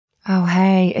Oh,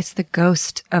 hey, it's the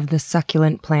ghost of the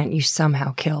succulent plant you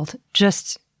somehow killed.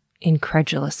 Just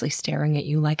incredulously staring at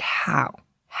you like, how?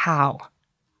 How?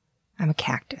 I'm a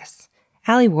cactus.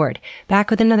 Allie Ward,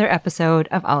 back with another episode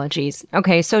of Ologies.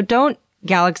 Okay, so don't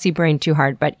galaxy brain too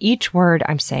hard, but each word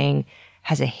I'm saying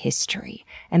has a history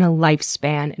and a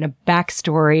lifespan and a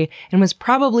backstory and was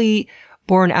probably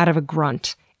born out of a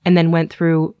grunt and then went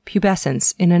through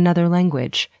pubescence in another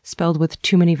language, spelled with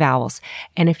too many vowels.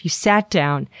 And if you sat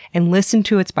down and listened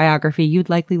to its biography, you'd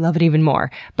likely love it even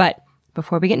more. But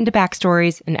before we get into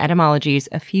backstories and etymologies,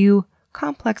 a few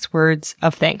complex words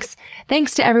of thanks.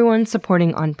 Thanks to everyone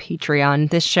supporting on Patreon.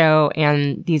 This show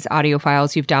and these audio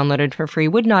files you've downloaded for free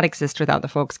would not exist without the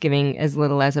folks giving as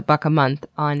little as $1 a month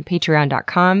on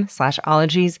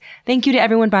patreon.com/ologies. Thank you to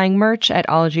everyone buying merch at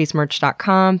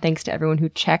ologiesmerch.com. Thanks to everyone who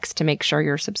checks to make sure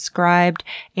you're subscribed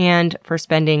and for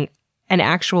spending an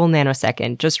actual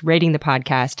nanosecond just rating the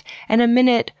podcast and a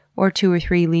minute or 2 or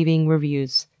 3 leaving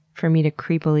reviews for me to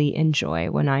creepily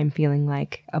enjoy when I'm feeling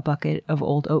like a bucket of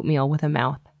old oatmeal with a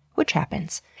mouth, which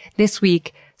happens. This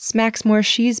week, Smacksmore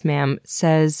She's Ma'am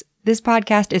says, this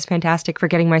podcast is fantastic for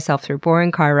getting myself through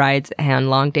boring car rides and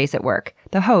long days at work.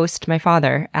 The host, my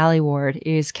father, Allie Ward,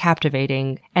 is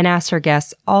captivating and asks her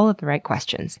guests all of the right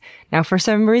questions. Now, for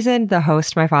some reason, the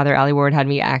host, my father, Allie Ward, had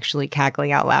me actually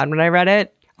cackling out loud when I read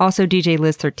it. Also, DJ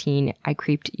Liz13, I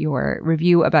creeped your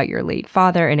review about your late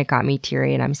father and it got me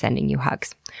teary and I'm sending you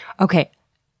hugs. Okay,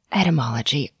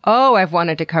 etymology. Oh, I've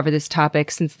wanted to cover this topic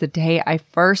since the day I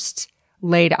first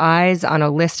laid eyes on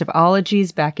a list of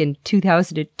ologies back in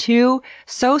 2002.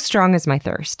 So strong is my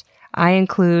thirst. I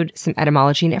include some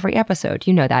etymology in every episode.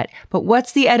 You know that. But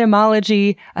what's the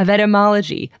etymology of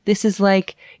etymology? This is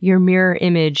like your mirror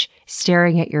image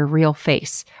staring at your real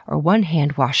face or one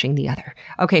hand washing the other.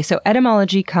 Okay, so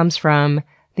etymology comes from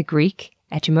the Greek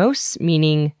etymos,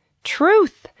 meaning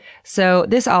truth. So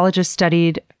this ologist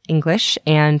studied English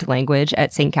and language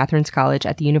at St. Catherine's College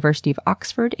at the University of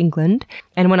Oxford, England,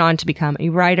 and went on to become a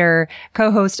writer,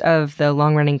 co-host of the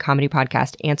long-running comedy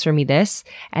podcast Answer Me This,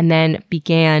 and then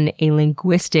began a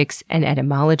linguistics and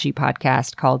etymology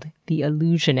podcast called The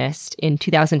Illusionist in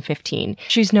 2015.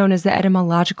 She's known as the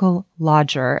etymological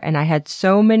lodger, and I had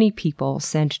so many people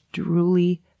send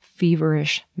drooly,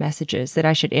 feverish messages that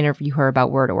I should interview her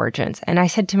about word origins. And I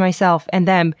said to myself and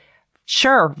them,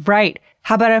 sure, right.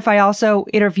 How about if I also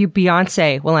interview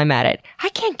Beyonce while I'm at it? I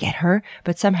can't get her,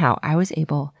 but somehow I was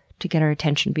able to get her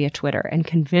attention via Twitter and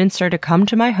convince her to come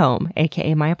to my home,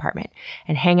 aka my apartment,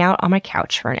 and hang out on my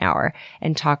couch for an hour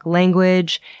and talk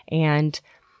language. And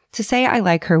to say I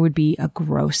like her would be a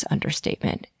gross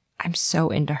understatement. I'm so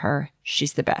into her.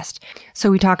 She's the best. So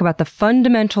we talk about the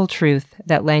fundamental truth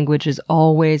that language is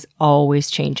always, always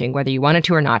changing, whether you want it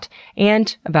to or not.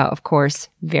 And about, of course,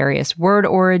 various word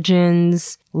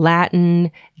origins,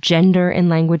 Latin, gender in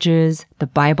languages, the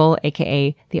Bible,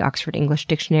 aka the Oxford English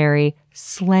Dictionary,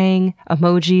 slang,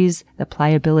 emojis, the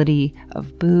pliability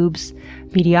of boobs,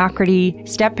 mediocrity,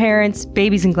 step-parents,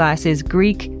 babies in glasses,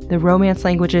 Greek, the Romance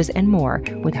languages, and more,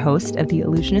 with host of the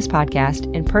Illusionist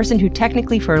podcast and person who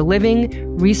technically for a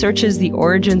living researches the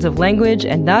origins of language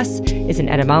and thus is an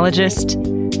etymologist,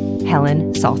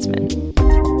 Helen Saltzman.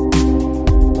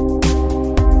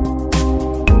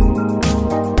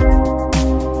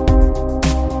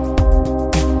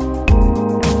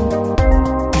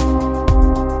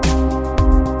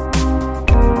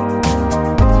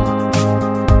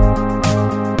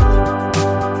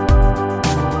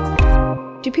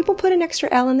 Do people put an extra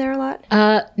L in there a lot?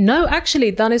 No,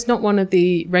 actually, that is not one of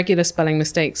the regular spelling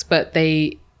mistakes, but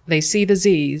they see the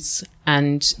Z's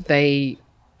and they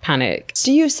panic.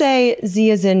 Do you say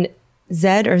Z as in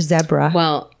Z or zebra?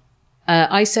 Well,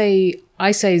 I say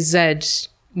Z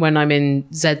when I'm in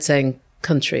Z saying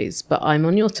countries, but I'm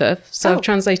on your turf, so I've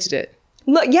translated it.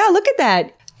 Look at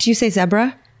that. Do you say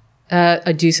zebra?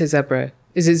 I do say zebra.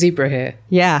 Is it zebra here?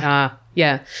 Yeah.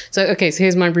 Yeah. So, okay, so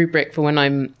here's my rubric for when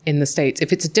I'm in the States.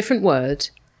 If it's a different word,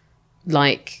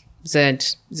 like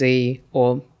Z, Z,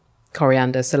 or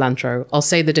coriander, cilantro, I'll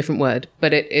say the different word,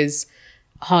 but it is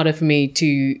harder for me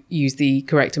to use the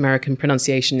correct American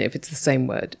pronunciation if it's the same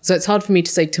word. So it's hard for me to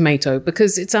say tomato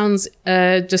because it sounds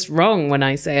just wrong when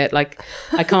I say it. Like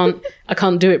I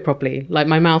can't do it properly. Like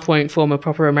my mouth won't form a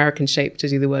proper American shape to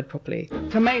do the word properly.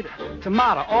 Tomato.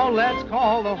 Oh, let's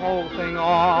call the whole thing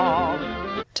off.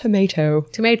 Tomato.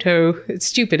 It's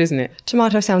stupid, isn't it?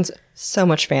 Tomato sounds so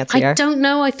much fancier. I don't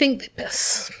know. I think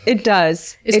it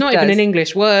does. It's not even an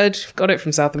English word. Got it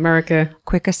from South America.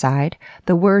 Quick aside,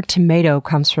 the word tomato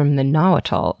comes from the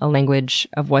Nahuatl, a language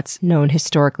of what's known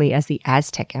historically as the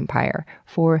Aztec Empire,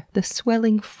 for the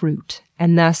swelling fruit.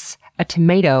 and thus a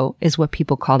tomato is what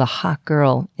people called a hot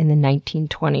girl in the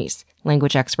 1920s.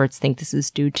 Language experts think this is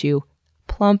due to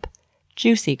plump,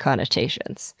 juicy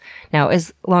connotations. Now,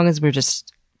 as long as we're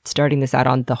just starting this out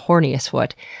on the horniest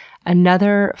foot,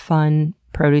 another fun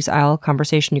produce aisle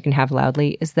conversation you can have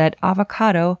loudly is that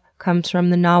avocado comes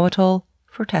from the Nahuatl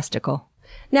for testicle.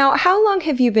 Now, how long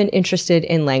have you been interested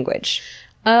in language?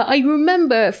 I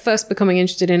remember first becoming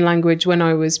interested in language when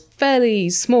I was fairly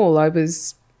small. I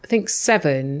was, I think,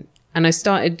 7. And I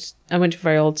went to a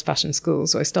very old-fashioned school,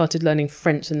 so I started learning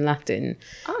French and Latin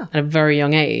at a very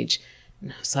young age.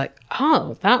 And I was like,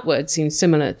 oh, that word seems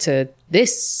similar to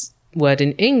this word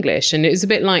in English. And it was a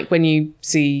bit like when you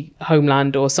see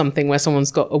Homeland or something where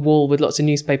someone's got a wall with lots of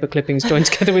newspaper clippings joined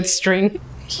together with string.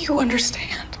 You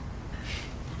understand.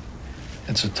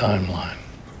 It's a timeline.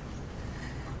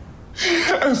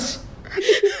 Yes.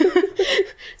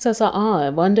 So I was like, I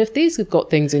wonder if these have got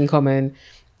things in common.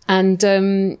 And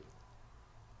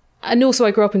also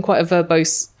I grew up in quite a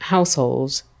verbose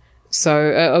household.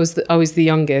 So I was the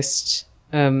youngest.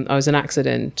 I was an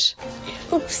accident.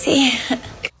 Oopsie.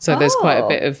 So there's quite a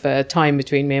bit of time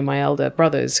between me and my elder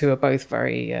brothers, who are both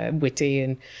very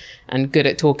witty and good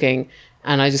at talking.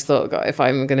 And I just thought, God, if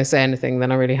I'm going to say anything,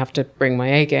 then I really have to bring my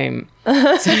A game.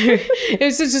 So it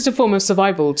was just a form of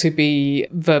survival to be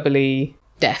verbally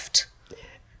deft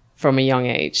from a young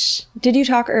age. Did you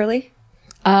talk early?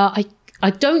 I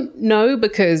don't know,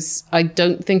 because I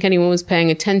don't think anyone was paying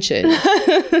attention.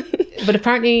 But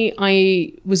apparently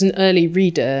I was an early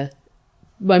reader.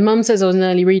 My mum says I was an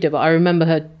early reader, but I remember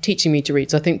her teaching me to read.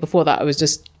 So I think before that I was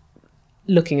just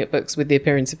looking at books with the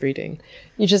appearance of reading.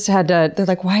 You just had to, they're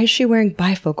like, why is she wearing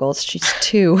bifocals? She's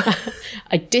 2.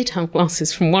 I did have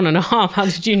glasses from 1.5. How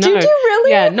did you know? Did you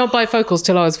really? Yeah, not bifocals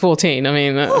till I was 14. I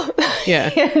mean,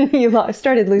 yeah. You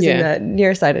started losing the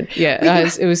nearsighted. Yeah,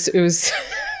 it was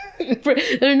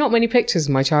there are not many pictures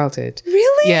of my childhood.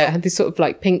 Really? Yeah, I had these sort of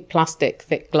like pink plastic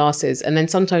thick glasses, and then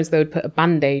sometimes they would put a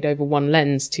band-aid over one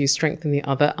lens to strengthen the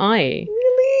other eye.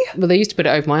 Really? Well, they used to put it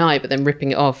over my eye, but then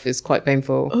ripping it off is quite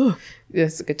painful. Oh. Yeah,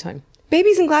 it's a good time.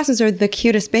 Babies in glasses are the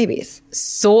cutest babies.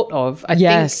 Sort of. I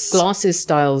think glasses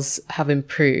styles have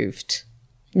improved.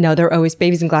 No,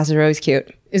 babies in glasses are always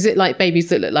cute. Is it like babies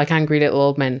that look like angry little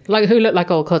old men? Like who look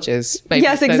like old codgers? Babies.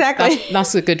 Yes, exactly.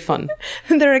 That's a good fun.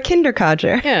 They're a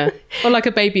kindercodger. Yeah. Or like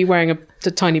a baby wearing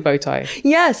a tiny bow tie.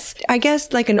 Yes. I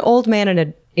guess like an old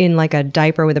man in like a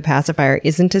diaper with a pacifier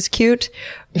isn't as cute,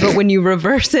 but when you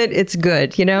reverse it, it's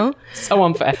good, you know? So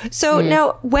unfair. So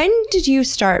now, when did you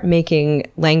start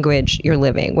making language your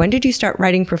living? When did you start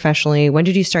writing professionally? When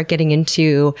did you start getting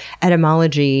into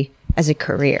etymology as a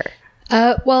career?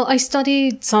 Well, I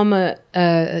studied some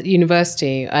at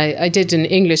university. I did an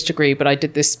English degree, but I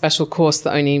did this special course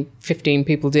that only 15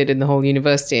 people did in the whole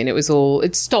university. And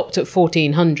it stopped at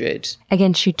 1400.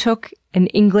 Again, she took an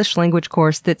English language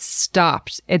course that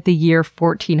stopped at the year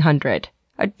 1400.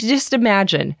 Just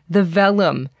imagine the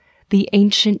vellum, the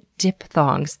ancient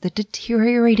diphthongs, the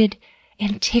deteriorated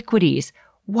antiquities.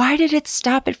 Why did it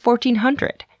stop at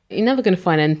 1400? You're never going to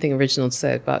find anything original to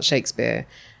say about Shakespeare.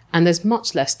 And there's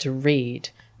much less to read,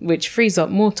 which frees up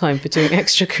more time for doing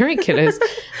extracurriculars.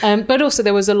 But also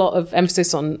there was a lot of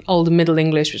emphasis on Old and Middle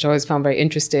English, which I always found very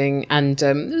interesting. And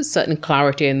there was a certain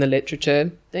clarity in the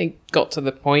literature. They got to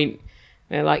the point.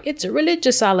 They're like, it's a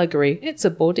religious allegory. It's a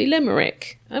bawdy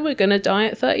limerick. And we're going to die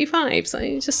at 35. So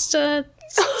you just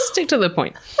stick to the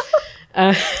point.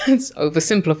 It's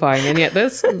oversimplifying, and yet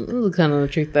there's kind of the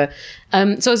truth there.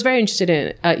 So I was very interested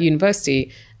in at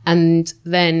university. And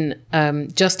then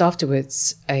just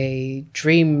afterwards, a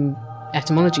dream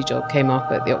etymology job came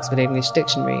up at the Oxford English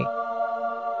Dictionary.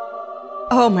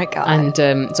 Oh my God.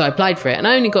 And so I applied for it, and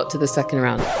I only got to the second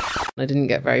round. I didn't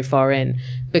get very far in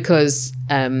because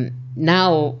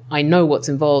now I know what's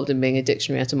involved in being a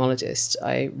dictionary etymologist.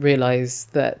 I realise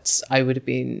that I would have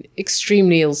been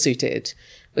extremely ill-suited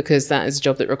because that is a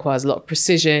job that requires a lot of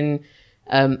precision,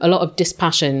 a lot of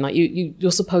dispassion. Like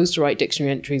you're supposed to write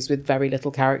dictionary entries with very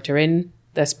little character in.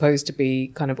 They're supposed to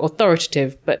be kind of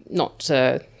authoritative, but not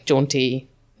jaunty,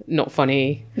 not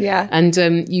funny. Yeah. And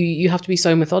you have to be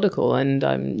so methodical, and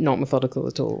I'm not methodical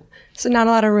at all. So not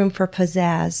a lot of room for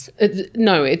pizzazz.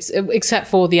 No, it's except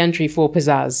for the entry for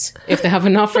pizzazz. If they have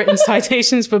enough written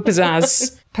citations for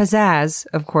pizzazz. Pizzazz,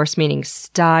 of course, meaning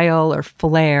style or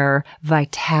flair,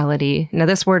 vitality. Now,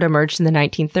 this word emerged in the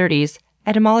 1930s.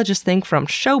 Etymologists think from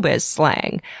showbiz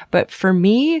slang. But for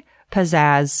me,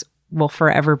 pizzazz will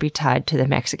forever be tied to the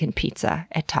Mexican pizza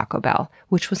at Taco Bell,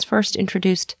 which was first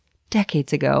introduced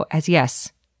decades ago as,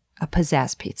 yes, a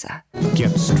pizzazz pizza.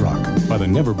 Get struck by the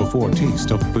never-before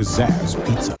taste of pizzazz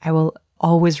pizza. I will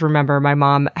always remember my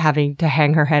mom having to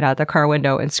hang her head out the car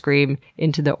window and scream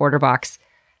into the order box,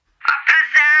 "A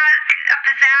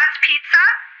pizzazz pizza?"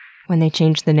 when they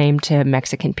changed the name to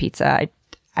Mexican pizza.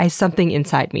 Something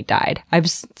inside me died.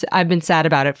 I've been sad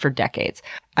about it for decades.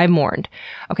 I mourned.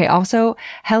 Okay, also,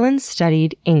 Helen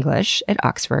studied English at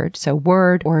Oxford, so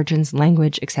word, origins,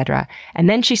 language, etc. And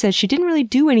then she said she didn't really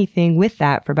do anything with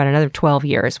that for about another 12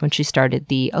 years when she started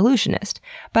The Illusionist.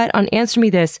 But on Answer Me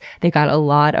This, they got a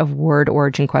lot of word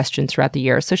origin questions throughout the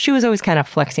years, so she was always kind of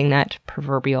flexing that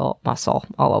proverbial muscle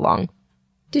all along.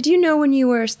 Did you know when you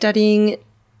were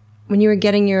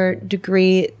getting your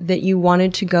degree that you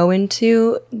wanted to go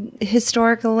into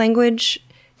historical language?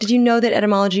 Did you know that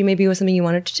etymology maybe was something you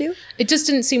wanted to do? It just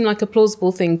didn't seem like a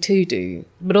plausible thing to do.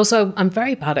 But also, I'm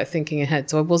very bad at thinking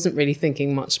ahead, so I wasn't really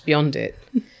thinking much beyond it.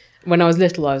 When I was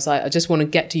little, I was like, I just want to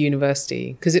get to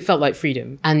university because it felt like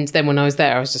freedom. And then when I was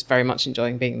there, I was just very much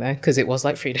enjoying being there because it was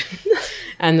like freedom.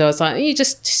 And I was like, you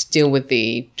just deal with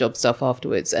the job stuff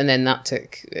afterwards. And then that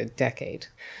took a decade.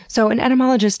 So an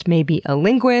etymologist may be a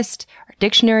linguist, a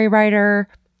dictionary writer,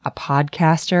 a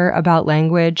podcaster about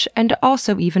language, and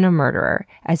also even a murderer,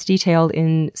 as detailed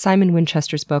in Simon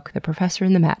Winchester's book, The Professor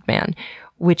and the Madman,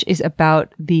 which is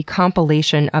about the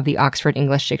compilation of the Oxford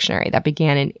English Dictionary that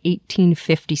began in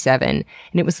 1857. And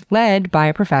it was led by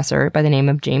a professor by the name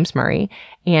of James Murray.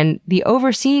 And the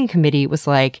overseeing committee was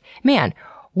like, man,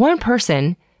 one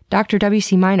person, Dr.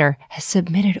 W.C. Minor, has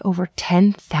submitted over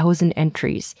 10,000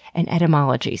 entries and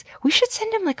etymologies. We should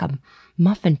send him like a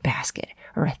muffin basket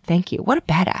or a thank you. What a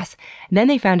badass. And then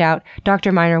they found out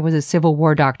Dr. Minor was a Civil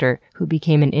War doctor who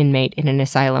became an inmate in an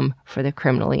asylum for the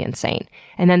criminally insane.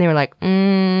 And then they were like,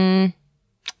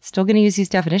 still going to use these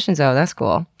definitions, though. That's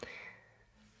cool.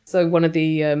 So one of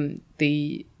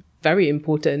the very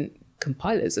important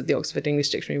compilers of the Oxford English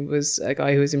Dictionary was a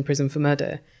guy who was in prison for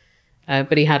murder.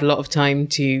 But he had a lot of time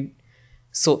to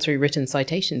sort through written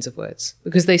citations of words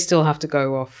because they still have to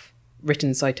go off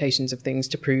written citations of things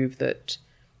to prove that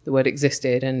the word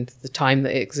existed and the time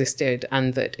that it existed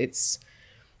and that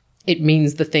it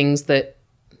means the things that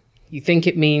you think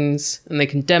it means, and they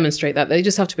can demonstrate that. They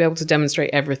just have to be able to demonstrate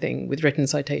everything with written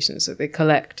citations. So they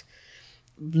collect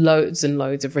loads and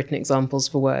loads of written examples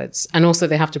for words. And also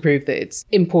they have to prove that it's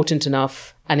important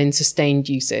enough and in sustained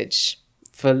usage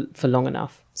for long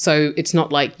enough. So it's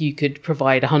not like you could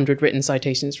provide 100 written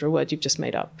citations for a word you've just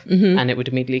made up and it would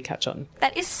immediately catch on.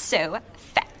 That is so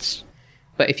fetch.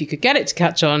 But if you could get it to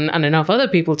catch on and enough other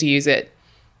people to use it,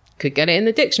 could get it in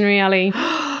the dictionary, Ali.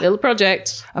 Little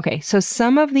project. Okay, so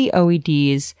some of the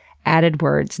OED's added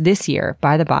words this year,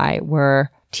 by the by, were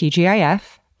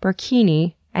TGIF,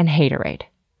 burkini, and haterade.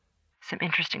 Some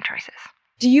interesting choices.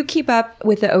 Do you keep up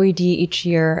with the OED each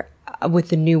year with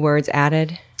the new words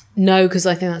added? No, because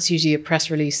I think that's usually a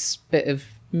press release bit of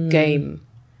game.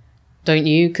 Don't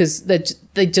you? Because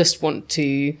they just want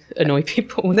to annoy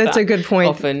people with That's a good point.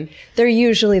 Often. They're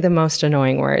usually the most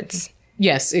annoying words.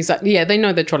 Yes, exactly. Yeah, they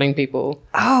know they're trolling people.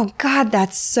 Oh, God,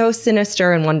 that's so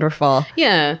sinister and wonderful.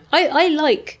 Yeah, I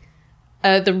like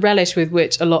the relish with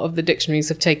which a lot of the dictionaries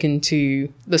have taken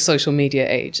to the social media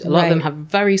age. A lot of them have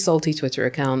very salty Twitter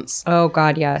accounts. Oh,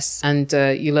 God, yes. And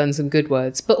you learn some good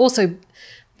words. But also,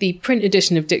 the print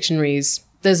edition of dictionaries,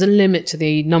 there's a limit to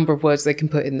the number of words they can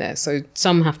put in there. So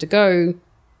some have to go.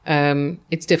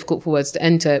 It's difficult for words to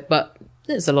enter, but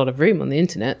there's a lot of room on the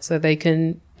internet, so they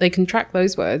can track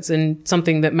those words. And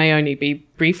something that may only be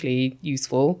briefly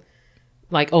useful,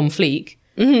 like on fleek,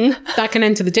 that can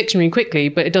enter the dictionary quickly,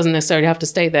 but it doesn't necessarily have to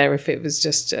stay there if it was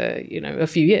just a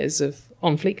few years of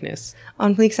on fleekness.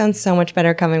 On fleek sounds so much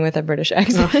better coming with a British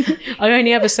accent. I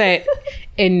only ever say it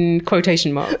in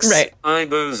quotation marks. Right. I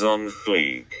was on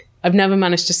fleek. I've never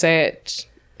managed to say it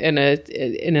in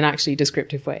an actually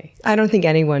descriptive way. I don't think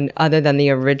anyone other than the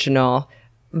original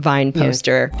Vine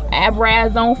poster.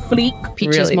 Abraz on fleek.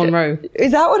 Peaches really Monroe.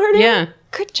 Is that what her name? Yeah.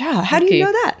 Good job. How do you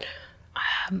know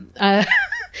that?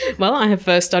 Well, I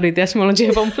have studied the etymology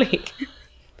of on fleek.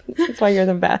 That's why you're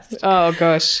the best. Oh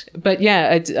gosh, but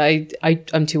yeah,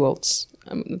 I'm too old.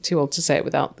 I'm too old to say it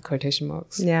without the quotation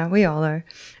marks. Yeah, we all are.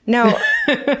 Now,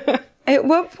 at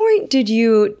what point did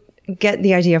you get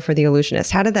the idea for The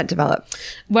Illusionist? How did that develop?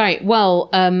 Right. Well,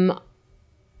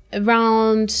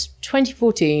 around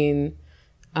 2014,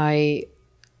 I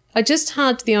just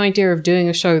had the idea of doing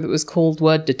a show that was called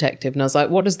Word Detective, and I was like,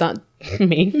 what does that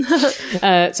mean?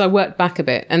 So I worked back a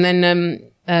bit, and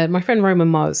then my friend Roman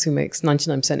Mars, who makes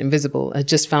 99% Invisible, had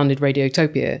just founded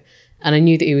Radiotopia, and I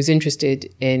knew that he was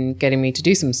interested in getting me to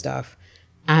do some stuff.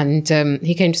 And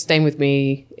he came to stay with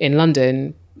me in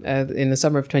London in the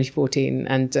summer of 2014.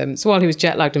 And so while he was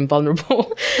jet lagged and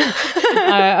vulnerable,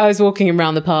 I was walking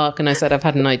around the park and I said, I've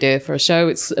had an idea for a show.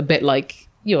 It's a bit like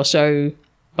your show,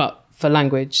 but for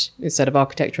language instead of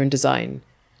architecture and design.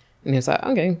 And he was like,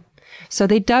 okay. So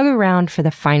they dug around for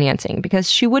the financing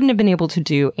because she wouldn't have been able to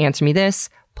do Answer Me This,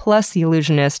 plus The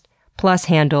Illusionist, plus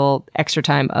handle extra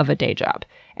time of a day job.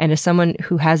 And as someone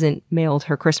who hasn't mailed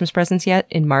her Christmas presents yet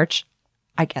in March,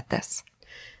 I get this.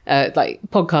 Like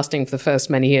podcasting for the first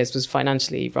many years was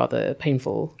financially rather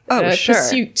painful. Sure.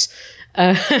 Pursuit.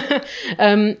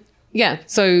 Yeah.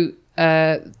 So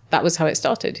that was how it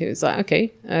started. He was like,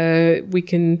 okay, we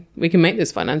can make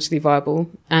this financially viable.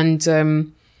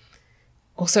 And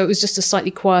also it was just a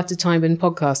slightly quieter time in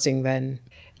podcasting then.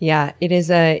 Yeah, it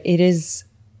is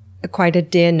quite a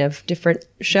din of different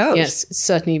shows. Yes, it's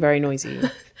certainly very noisy.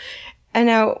 And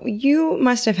now you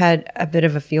must have had a bit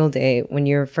of a field day when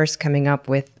you were first coming up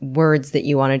with words that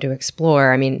you wanted to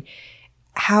explore. I mean,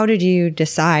 how did you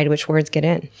decide which words get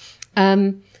in?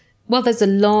 Well, there's a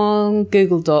long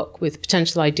Google Doc with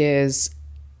potential ideas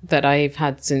that I've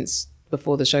had since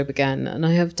before the show began. And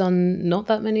I have done not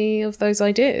that many of those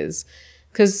ideas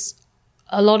because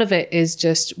a lot of it is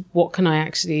just what can I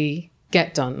actually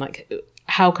get done? Like,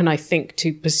 how can I think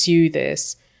to pursue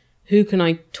this? Who can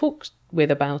I talk with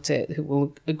about it, who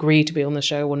will agree to be on the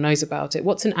show or knows about it?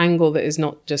 What's an angle that is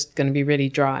not just going to be really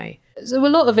dry? So a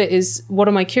lot of it is what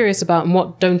am I curious about and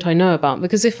what don't I know about?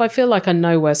 Because if I feel like I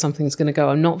know where something's going to go,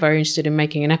 I'm not very interested in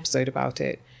making an episode about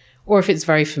it. Or if it's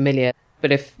very familiar,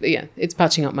 but it's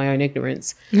patching up my own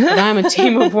ignorance. But I am a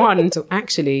team of one. So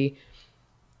actually,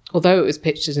 although it was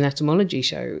pitched as an etymology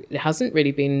show, it hasn't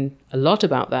really been a lot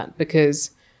about that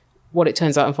because what it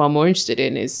turns out I'm far more interested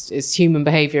in is human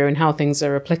behavior and how things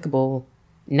are applicable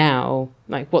now,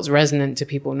 like what's resonant to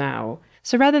people now.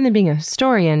 So rather than being a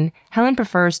historian, Helen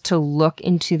prefers to look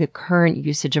into the current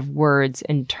usage of words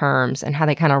and terms and how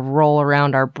they kind of roll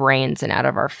around our brains and out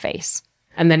of our face.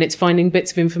 And then it's finding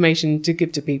bits of information to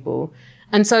give to people.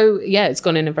 And so, yeah, it's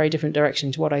gone in a very different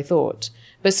direction to what I thought.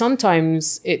 But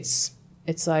sometimes it's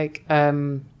like,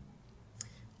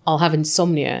 I'll have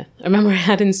insomnia. I remember I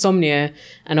had insomnia,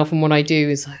 and often what I do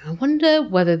is like, I wonder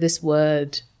whether this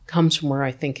word comes from where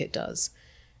I think it does.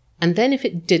 And then if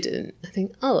it didn't, I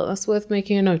think, oh, that's worth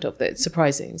making a note of. That it's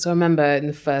surprising. So I remember in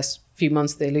the first few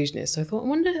months of The Illusionist, I thought, I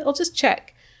wonder, I'll just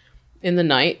check in the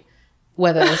night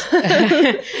whether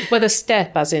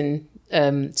step, as in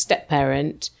step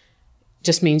parent,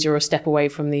 just means you're a step away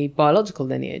from the biological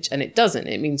lineage. And it doesn't.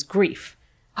 It means grief.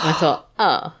 And I thought,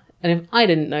 and if I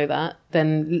didn't know that,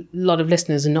 then a lot of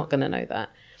listeners are not going to know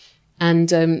that. And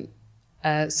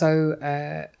so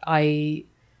I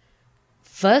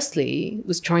firstly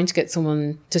was trying to get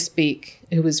someone to speak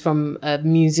who was from a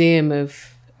museum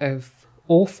of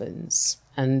orphans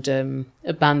and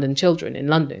abandoned children in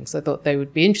London. So I thought they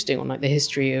would be interesting on like the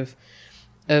history of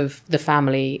the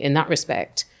family in that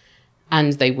respect.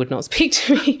 And they would not speak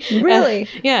to me. Really?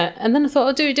 Yeah. And then I thought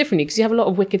I'll do it differently because you have a lot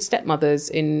of wicked stepmothers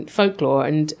in folklore.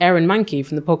 And Erin Mankey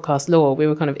from the podcast Lore, we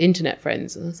were kind of internet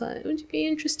friends. And I was like, would you be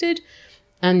interested?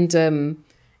 And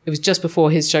it was just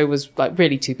before his show was like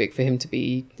really too big for him to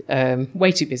be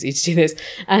way too busy to do this.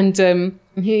 And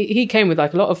he came with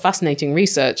like a lot of fascinating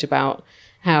research about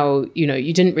how, you know,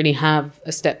 you didn't really have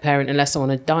a step parent unless someone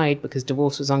had died because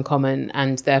divorce was uncommon.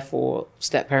 And therefore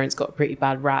step parents got a pretty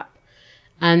bad rap.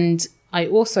 And I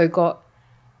also got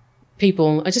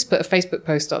people, I just put a Facebook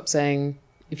post up saying,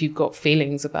 if you've got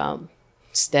feelings about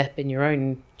step in your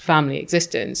own family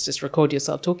existence, just record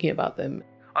yourself talking about them.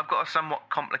 I've got a somewhat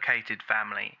complicated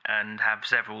family and have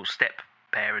several step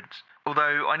parents.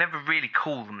 Although I never really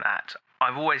call them that.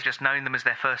 I've always just known them as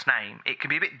their first name. It can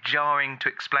be a bit jarring to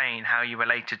explain how you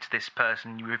related to this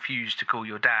person you refused to call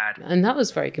your dad. And that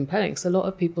was very compelling. So a lot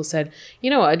of people said, you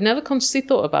know what, I'd never consciously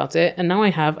thought about it, and now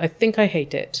I have. I think I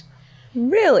hate it.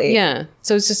 Really? Yeah.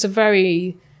 So it's just a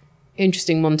very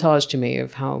interesting montage to me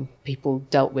of how people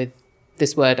dealt with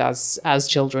this word as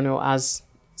children or as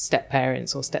step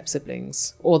parents or step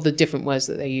siblings, or the different words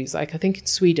that they use. Like I think in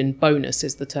Sweden, bonus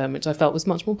is the term, which I felt was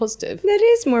much more positive. That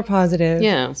is more positive.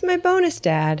 Yeah. It's my bonus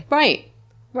dad. Right.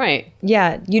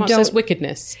 Yeah, you Much don't. less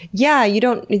wickedness. Yeah, you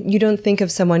don't think of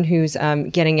someone who's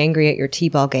getting angry at your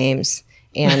t-ball games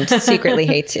and secretly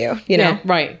hates you. You know, Yeah,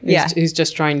 right. Who's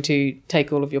just trying to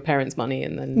take all of your parents' money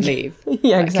and then leave.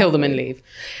 Yeah, Like, exactly. kill them and leave.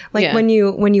 like Yeah. when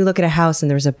you look at a house and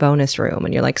there's a bonus room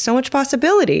and you're like, so much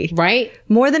possibility, Right?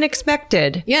 more than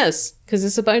expected. Yes, because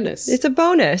it's a bonus. It's a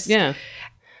bonus. Yeah.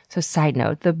 So side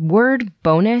note, the word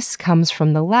bonus comes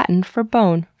from the Latin for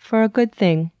bone, for a good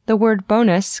thing. The word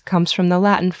bonus comes from the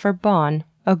Latin for bon,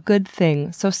 a good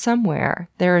thing. So somewhere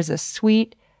there is a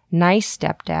sweet nice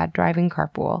stepdad driving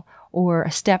carpool, or a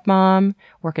stepmom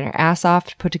working her ass off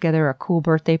to put together a cool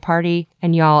birthday party.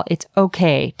 And y'all, it's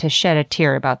okay to shed a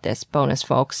tear about this, bonus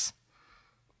folks.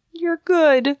 You're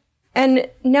good. And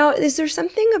now, is there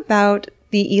something about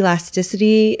the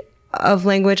elasticity of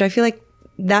language? I feel like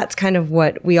that's kind of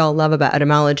what we all love about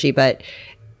etymology, but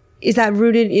is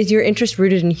your interest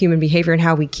rooted in human behavior and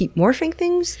how we keep morphing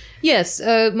things? Yes,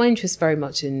 my interest very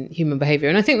much in human behavior.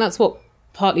 And I think that's what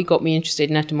partly got me interested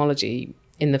in etymology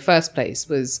in the first place,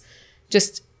 was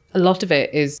just a lot of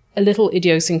it is a little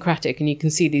idiosyncratic, and you can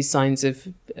see these signs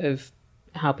of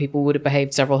how people would have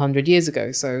behaved several hundred years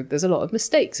ago. So there's a lot of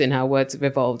mistakes in how words have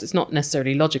evolved. It's not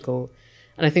necessarily logical.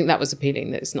 And I think that was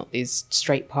appealing, that it's not these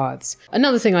straight paths.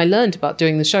 Another thing I learned about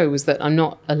doing the show was that I'm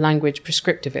not a language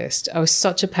prescriptivist. I was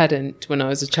such a pedant when I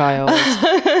was a child.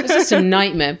 It was just a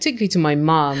nightmare, particularly to my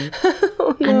mum.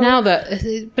 Oh, no. And now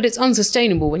but it's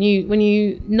unsustainable. When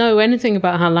you know anything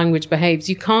about how language behaves,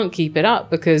 you can't keep it up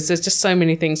because there's just so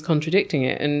many things contradicting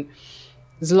it. And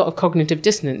there's a lot of cognitive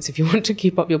dissonance if you want to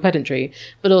keep up your pedantry.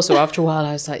 But also after a while,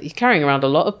 I was like, you're carrying around a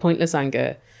lot of pointless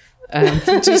anger.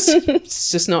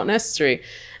 It's just not necessary.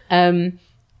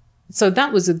 So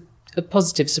that was a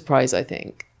positive surprise, I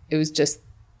think. It was just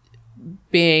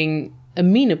being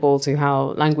amenable to how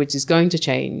language is going to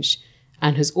change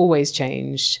and has always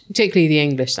changed, particularly the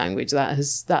English language that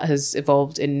has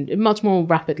evolved in much more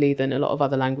rapidly than a lot of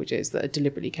other languages that are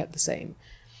deliberately kept the same.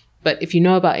 But if you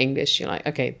know about English, you're like,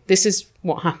 okay, this is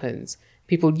what happens.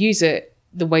 People use it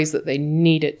the ways that they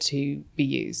need it to be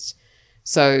used.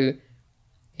 So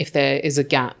if there is a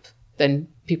gap, then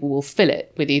people will fill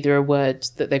it with either a word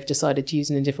that they've decided to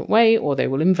use in a different way, or they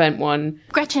will invent one.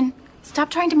 Gretchen, stop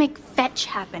trying to make fetch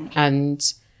happen.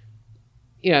 And,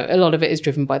 a lot of it is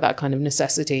driven by that kind of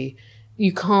necessity.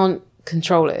 You can't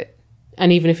control it.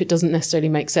 And even if it doesn't necessarily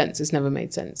make sense, it's never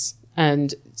made sense.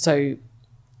 And so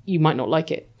you might not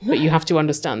like it, but you have to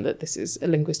understand that this is a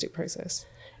linguistic process.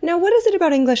 Now, what is it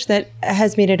about English that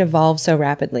has made it evolve so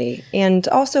rapidly? And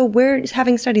also,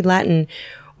 having studied Latin,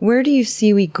 where do you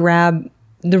see we grab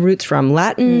the roots from?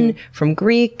 Latin, from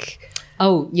Greek?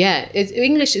 Oh, yeah.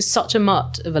 English is such a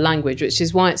mutt of a language, which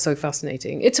is why it's so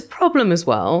fascinating. It's a problem as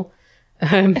well,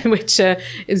 which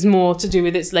is more to do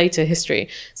with its later history.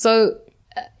 So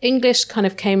English kind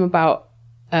of came about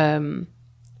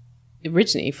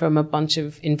originally from a bunch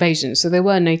of invasions. So there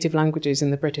were native languages in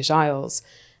the British Isles,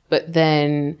 but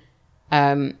then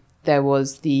there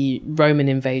was the Roman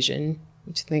invasion,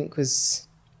 which I think was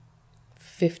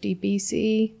 50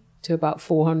 BC to about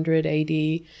 400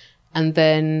 AD. And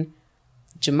then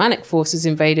Germanic forces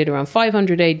invaded around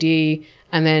 500 AD,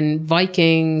 and then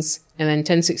Vikings, and then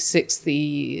 1066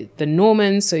 the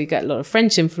Normans. So you get a lot of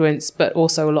French influence, but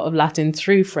also a lot of Latin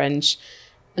through French.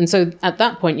 And so at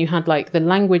that point you had like the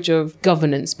language of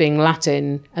governance being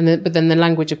Latin, but then the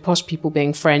language of posh people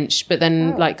being French, but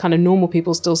then like kind of normal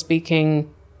people still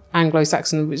speaking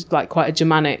Anglo-Saxon, which is like quite a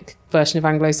Germanic version of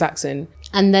Anglo-Saxon.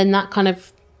 And then that kind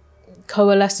of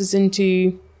coalesces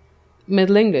into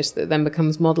Middle English that then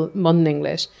becomes modern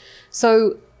English.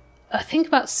 So I think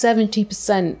about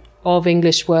 70% of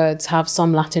English words have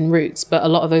some Latin roots, but a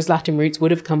lot of those Latin roots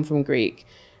would have come from Greek,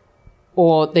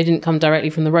 or they didn't come directly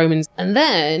from the Romans. And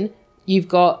then you've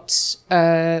got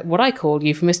what I call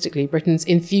euphemistically Britain's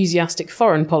enthusiastic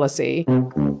foreign policy.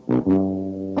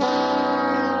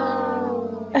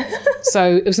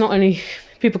 So it was not only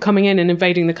people coming in and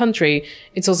invading the country,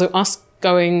 it's also us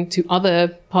going to other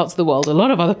parts of the world, a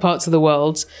lot of other parts of the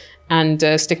world, and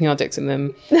sticking our dicks in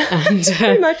them. And,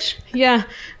 Pretty much. Yeah.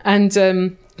 And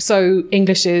so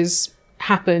Englishes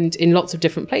happened in lots of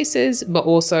different places, but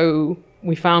also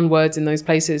we found words in those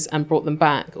places and brought them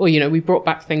back. Or, we brought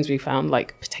back things we found,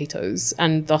 like potatoes,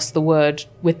 and thus the word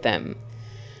with them.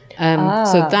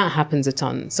 So that happens a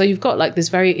ton. So you've got like this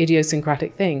very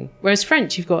idiosyncratic thing. Whereas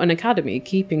French, you've got an academy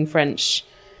keeping French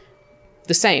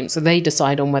the same. So they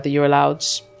decide on whether you're allowed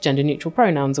gender neutral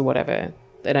pronouns or whatever.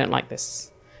 They don't like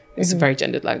this. It's a very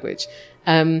gendered language.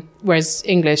 Whereas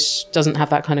English doesn't have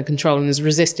that kind of control and has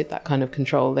resisted that kind of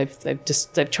control.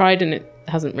 They've tried and it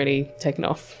hasn't really taken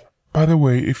off. By the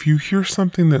way, if you hear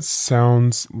something that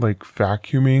sounds like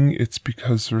vacuuming, it's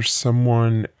because there's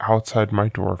someone outside my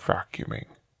door vacuuming.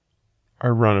 I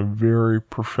run a very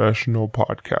professional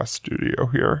podcast studio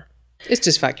here. It's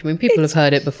just vacuuming. People have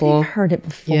heard it before. They've heard it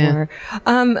before.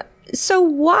 Yeah. So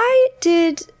why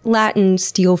did Latin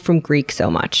steal from Greek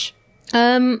so much?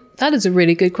 That is a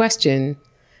really good question.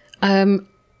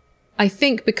 I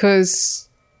think because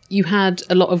you had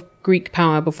a lot of Greek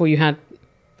power before you had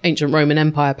ancient Roman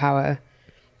Empire power.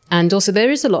 And also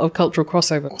there is a lot of cultural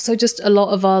crossover. Also just a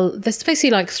lot of there's basically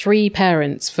like three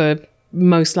parents for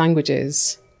most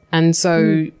languages. And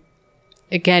so,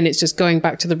 again, it's just going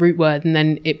back to the root word and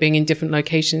then it being in different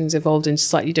locations evolved into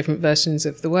slightly different versions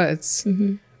of the words.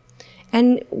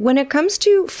 And when it comes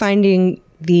to finding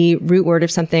the root word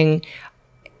of something,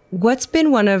 what's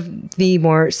been one of the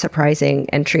more surprising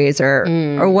entries,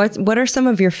 or what are some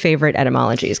of your favorite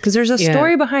etymologies? Because there's a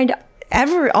story behind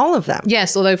all of them.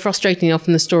 Yes, although frustratingly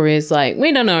often the story is like,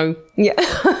 we don't know. Yeah.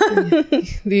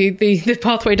 The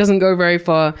pathway doesn't go very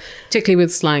far, particularly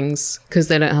with slangs, because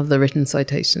they don't have the written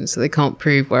citations, so they can't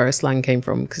prove where a slang came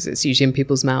from because it's usually in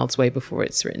people's mouths way before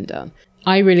it's written down.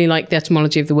 I really like the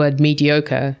etymology of the word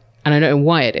mediocre, and I don't know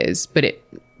why it is, but it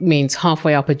means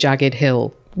halfway up a jagged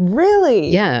hill. Really?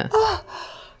 Yeah.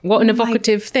 What an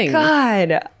evocative thing.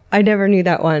 God, I never knew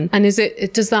that one. And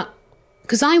does that,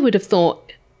 because I would have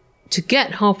thought to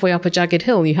get halfway up a jagged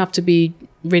hill, you have to be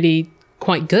really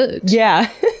quite good. Yeah.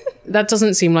 That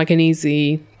doesn't seem like an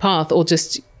easy path, or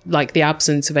just like the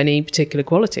absence of any particular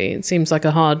quality. It seems like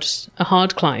a hard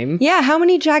climb. Yeah, how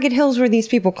many jagged hills were these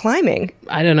people climbing?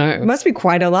 I don't know. It must be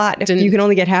quite a lot. If you can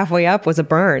only get halfway up was a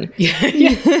burn.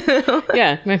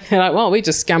 Yeah. Maybe they're like, well, we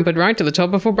just scampered right to the top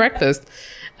before breakfast.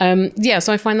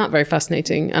 So I find that very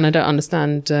fascinating, and I don't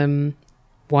understand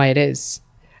why it is.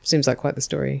 Seems like quite the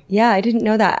story. Yeah, I didn't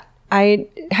know that.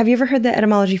 Have you ever heard the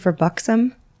etymology for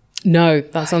buxom? No,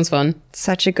 that sounds fun.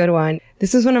 Such a good one.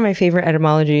 This is one of my favorite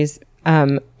etymologies.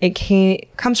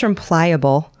 It comes from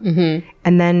pliable,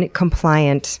 and then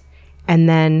compliant, and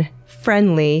then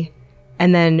friendly,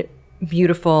 and then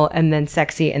beautiful, and then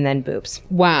sexy, and then boobs.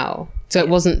 Wow. So it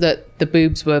wasn't that the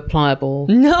boobs were pliable.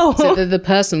 No. So that the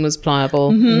person was pliable,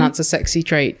 and that's a sexy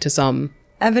trait to some.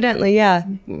 Evidently, yeah.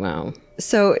 Wow.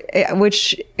 So,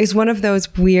 which is one of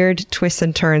those weird twists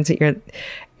and turns that you're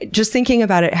just thinking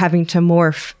about it having to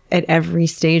morph at every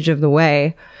stage of the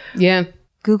way. Yeah.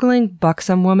 Googling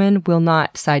buxom woman will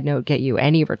not, side note, get you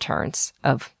any returns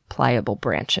of pliable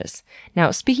branches.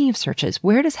 Now, speaking of searches,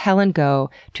 where does Helen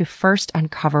go to first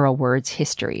uncover a word's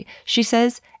history? She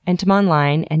says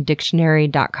Entomonline and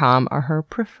Dictionary.com are her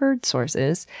preferred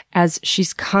sources, as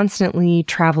she's constantly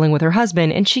traveling with her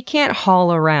husband and she can't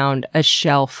haul around a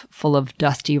shelf full of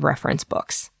dusty reference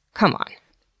books. Come on.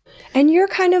 And you're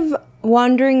kind of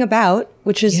wandering about,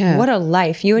 which is what a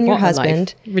life. You and your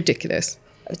husband. Ridiculous.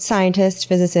 Scientists,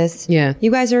 physicists. Yeah. You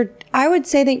guys are, I would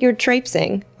say that you're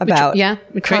traipsing about.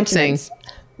 We're traipsing.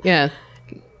 Yeah.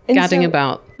 And Gadding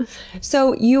about.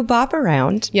 So you bop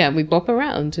around. Yeah, we bop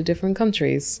around to different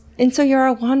countries. And so you're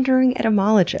a wandering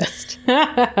etymologist.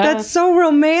 That's so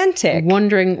romantic.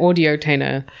 Wandering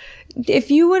audiotainer.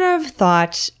 If you would have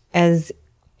thought as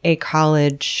a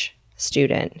college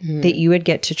student that you would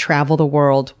get to travel the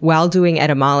world while doing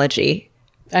etymology.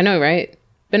 I know, right?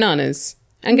 Bananas.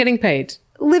 And getting paid.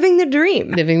 Living the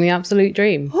dream. Living the absolute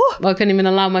dream. Well, I couldn't even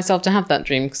allow myself to have that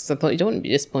dream because I thought you don't want to be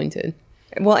disappointed.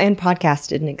 Well, and podcasts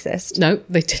didn't exist. No,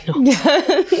 they did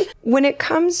not. When it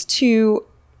comes to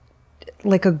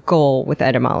like a goal with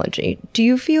etymology, do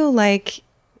you feel like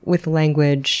with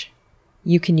language,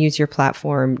 you can use your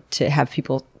platform to have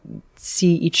people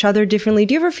see each other differently?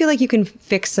 Do you ever feel like you can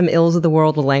fix some ills of the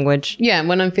world with language? Yeah,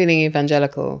 when I'm feeling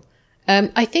evangelical.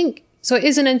 I think, so it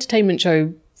is an entertainment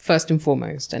show first and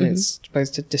foremost, and it's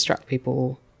supposed to distract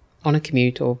people on a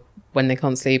commute or when they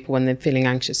can't sleep or when they're feeling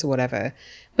anxious or whatever.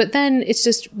 But then it's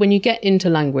just when you get into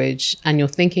language and you're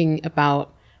thinking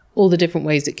about all the different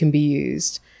ways it can be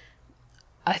used,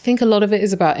 I think a lot of it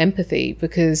is about empathy,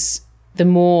 because the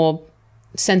more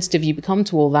sensitive you become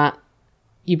to all that,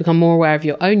 you become more aware of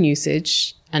your own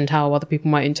usage and how other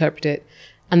people might interpret it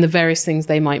and the various things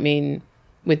they might mean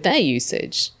with their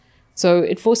usage. So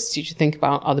it forces you to think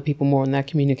about other people more and their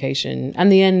communication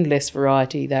and the endless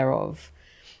variety thereof.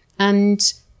 And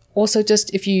also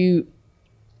just if you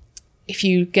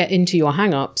get into your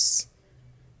hang-ups,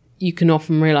 you can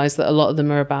often realize that a lot of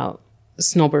them are about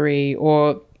snobbery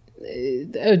or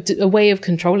a way of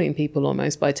controlling people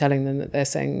almost by telling them that they're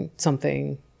saying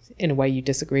something in a way you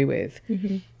disagree with.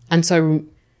 And so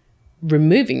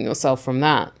removing yourself from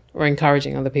that or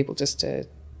encouraging other people just to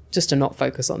not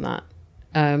focus on that.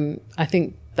 I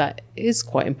think that is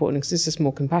quite important because it's just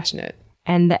more compassionate.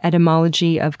 And the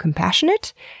etymology of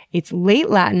compassionate, it's late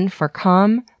Latin for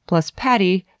calm plus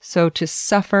patty, so to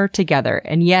suffer together.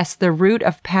 And yes, the root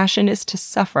of passion is to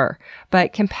suffer,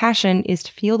 but compassion is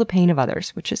to feel the pain of others,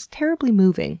 which is terribly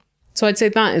moving. So I'd say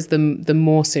that is the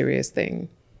more serious thing.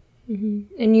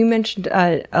 And you mentioned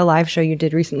a live show you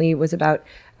did recently was about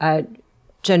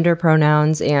gender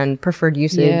pronouns and preferred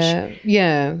usage.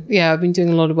 Yeah. I've been doing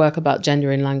a lot of work about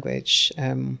gender in language.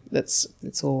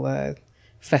 It's all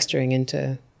festering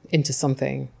into into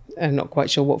something. I'm not quite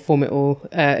sure what form it will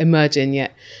emerge in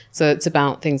yet. So it's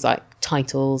about things like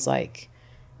titles, like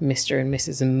Mr. and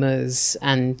Mrs. and Ms.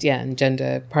 and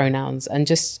gender pronouns, and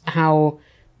just how,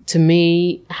 to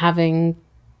me, having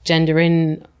gender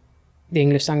in the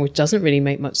English language doesn't really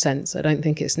make much sense. I don't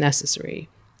think it's necessary.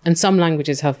 And some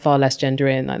languages have far less gender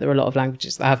in. Like, there are a lot of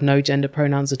languages that have no gender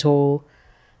pronouns at all.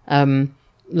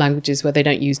 Languages where they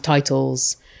don't use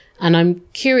titles. And I'm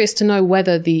curious to know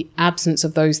whether the absence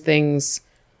of those things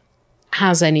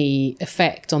has any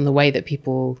effect on the way that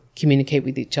people communicate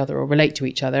with each other or relate to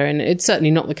each other. And it's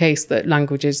certainly not the case that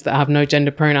languages that have no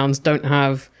gender pronouns don't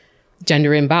have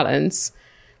gender imbalance.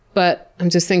 But I'm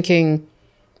just thinking,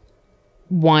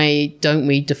 why don't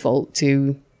we default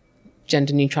to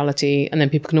gender neutrality? And then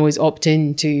people can always opt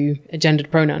into a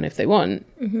gendered pronoun if they want.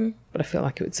 Mm-hmm. But I feel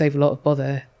like it would save a lot of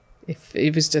bother if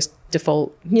it was just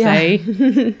default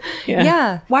they.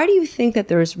 Yeah. Why do you think that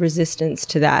there's resistance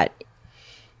to that?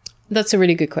 That's a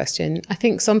really good question. I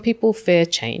think some people fear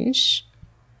change,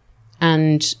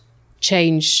 and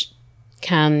change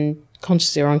can,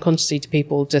 consciously or unconsciously to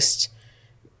people, just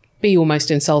be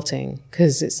almost insulting,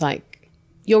 because it's like,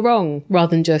 you're wrong,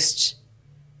 rather than just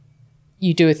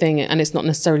you do a thing and it's not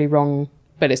necessarily wrong,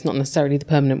 but it's not necessarily the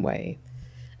permanent way.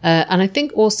 And I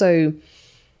think also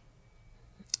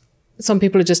some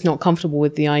people are just not comfortable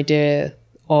with the idea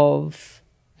of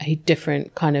a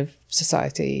different kind of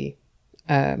society.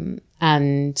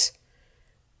 And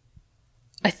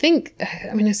I think,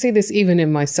 I mean, I see this even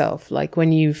in myself, like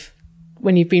when you've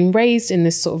been raised in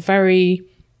this sort of very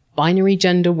binary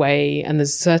gender way, and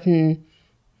there's certain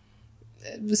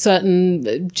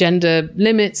gender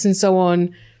limits and so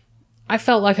on, I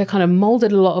felt like I kind of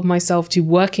molded a lot of myself to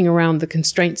working around the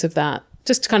constraints of that,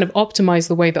 just to kind of optimize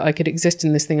the way that I could exist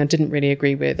in this thing I didn't really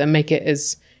agree with, and make it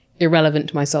as irrelevant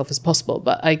to myself as possible.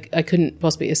 But I couldn't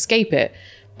possibly escape it.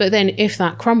 But then if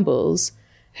that crumbles,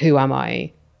 who am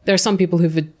I? There are some people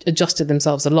who've adjusted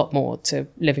themselves a lot more to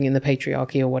living in the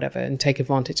patriarchy or whatever and take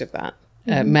advantage of that,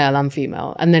 male and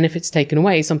female. And then if it's taken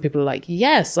away, some people are like,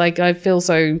 yes, like I feel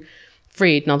so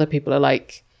freed. And other people are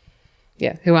like,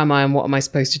 yeah, who am I and what am I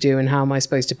supposed to do and how am I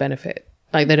supposed to benefit?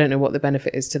 Like, they don't know what the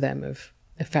benefit is to them of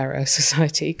a fairer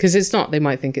society, because it's not. They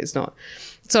might think it's not.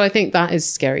 So I think that is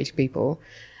scary to people.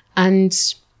 And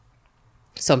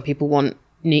some people want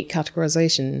neat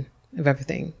categorization of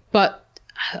everything. But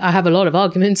I have a lot of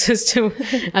arguments as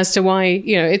to why,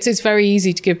 you know, it's very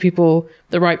easy to give people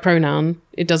the right pronoun.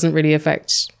 It doesn't really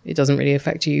affect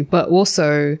you. But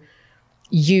also,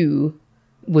 you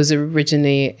was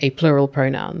originally a plural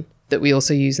pronoun that we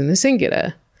also use in the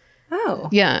singular. Oh.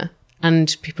 Yeah.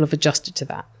 And people have adjusted to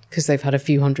that because they've had a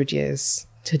few hundred years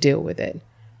to deal with it.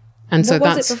 And so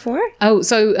what was it before? Oh,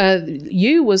 so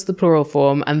you was the plural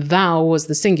form and thou was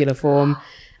the singular form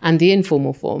and the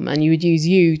informal form. And you would use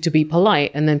you to be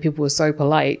polite. And then people were so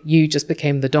polite, you just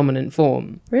became the dominant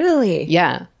form. Really?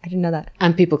 Yeah. I didn't know that.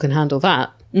 And people can handle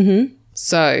that. Mm-hmm.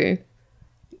 So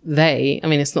they, I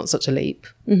mean, it's not such a leap.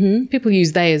 Mm-hmm. People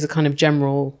use they as a kind of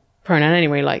general pronoun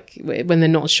anyway, like when they're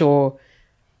not sure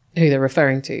who they're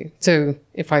referring to. So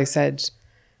if I said,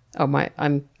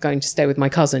 I'm going to stay with my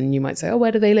cousin, you might say, oh,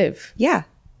 where do they live? Yeah.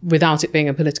 Without it being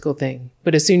a political thing.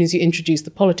 But as soon as you introduce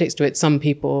the politics to it, some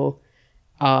people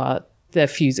their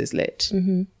fuse is lit.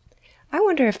 Mm-hmm. I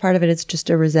wonder if part of it is just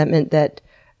a resentment that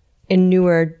a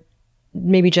newer,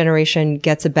 maybe generation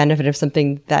gets a benefit of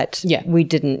something that we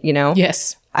didn't, you know?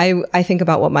 Yes. I think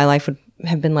about what my life would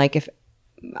have been like if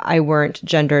I weren't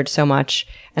gendered so much.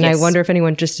 And I wonder if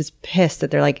anyone just is pissed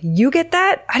that they're like, you get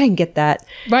that? I didn't get that.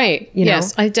 Right. You know?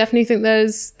 Yes. I definitely think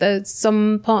there's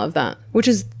some part of that. Which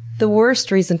is the worst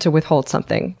reason to withhold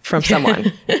something from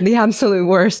someone. The absolute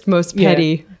worst, most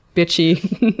petty,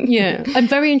 bitchy. Yeah. I'm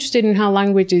very interested in how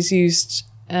language is used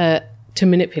to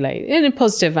manipulate. In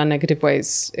positive and negative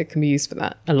ways, it can be used for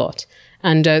that a lot.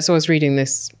 And so I was reading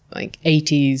this like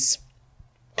 80s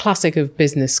classic of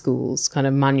business schools kind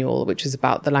of manual, which is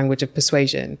about the language of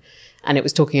persuasion. And it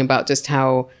was talking about just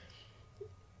how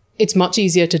it's much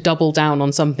easier to double down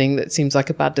on something that seems like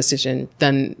a bad decision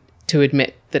than to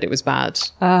admit that it was bad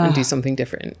and do something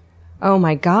different. Oh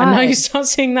my God. And now you start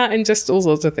seeing that in just all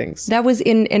sorts of things. That was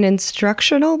in an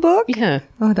instructional book? Yeah.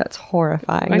 Oh, that's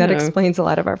horrifying. I that know. Explains a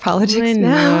lot of our politics I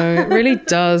now. know. It really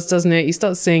does, doesn't it? You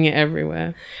start seeing it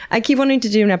everywhere. I keep wanting to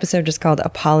do an episode just called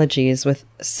Apologies with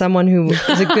someone who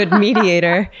is a good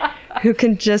mediator who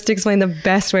can just explain the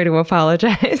best way to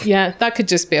apologize. Yeah, that could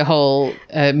just be a whole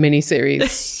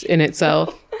mini-series in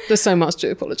itself. There's so much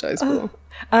to apologize for.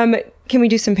 Can we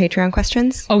do some Patreon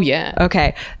questions? Oh, yeah.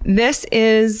 Okay. This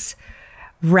is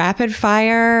rapid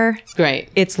fire. Great.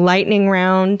 It's lightning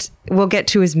round. We'll get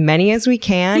to as many as we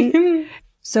can.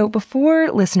 So before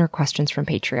listener questions from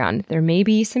Patreon, there may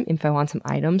be some info on some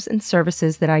items and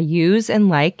services that I use and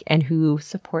like and who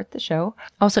support the show.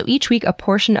 Also, each week, a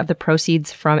portion of the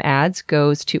proceeds from ads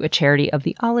goes to a charity of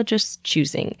the ologist's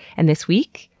choosing. And this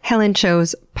week, Helen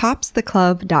chose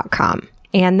popstheclub.com.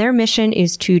 And their mission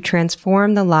is to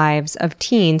transform the lives of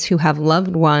teens who have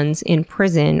loved ones in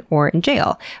prison or in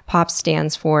jail. POPS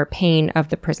stands for Pain of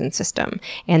the Prison System.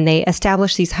 And they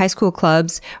establish these high school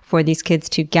clubs for these kids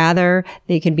to gather.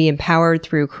 They can be empowered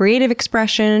through creative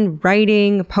expression,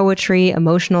 writing, poetry,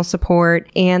 emotional support.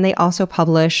 And they also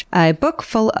publish a book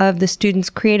full of the students'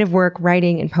 creative work,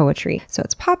 writing, and poetry. So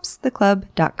it's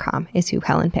popstheclub.com is who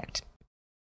Helen picked.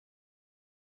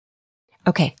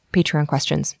 Okay, Patreon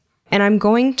questions. And I'm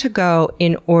going to go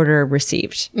in order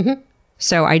received. Mm-hmm.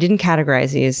 So I didn't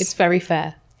categorize these. It's very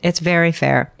fair. It's very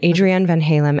fair. Adrienne Van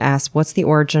Halem asks, what's the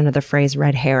origin of the phrase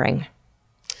red herring?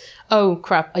 Oh,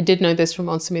 crap. I did know this from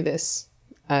Answer Me This,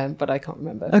 but I can't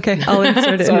remember. Okay, I'll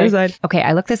insert it in your side. Okay,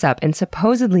 I looked this up, and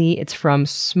supposedly it's from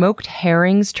smoked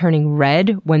herrings turning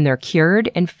red when they're cured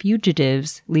and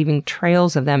fugitives leaving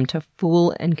trails of them to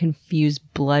fool and confuse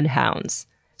bloodhounds.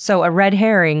 So a red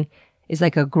herring is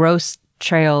like a gross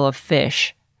trail of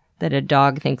fish that a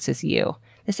dog thinks is you.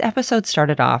 This episode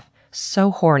started off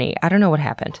so horny. I don't know what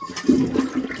happened.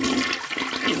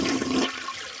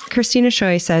 Christina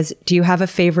Choi says, do you have a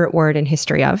favorite word in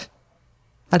history of?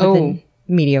 Other than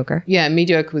mediocre. Yeah,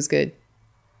 mediocre was good.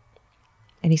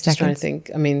 Any Just trying to seconds? think.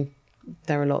 I mean,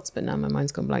 there are lots, but now my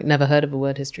mind's gone blank. Never heard of a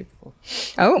word history before.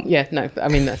 Oh. Yeah, no. I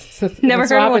mean, that's Never that's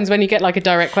heard what of happens when you get like a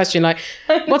direct question like,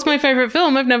 what's my favorite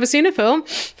film? I've never seen a film.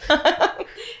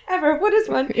 Ever. What is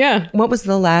one? Yeah. What was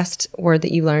the last word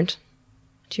that you learned?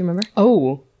 Do you remember?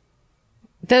 Oh.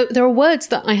 There are words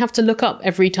that I have to look up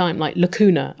every time, like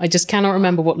lacuna. I just cannot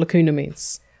remember what lacuna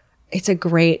means. It's a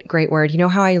great, great word. You know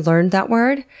how I learned that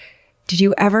word? Did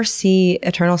you ever see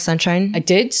Eternal Sunshine? I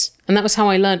did. And that was how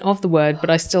I learned of the word, but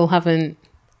I still haven't.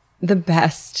 The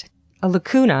best. A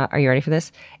lacuna, are you ready for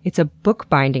this? It's a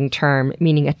bookbinding term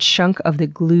meaning a chunk of the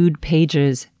glued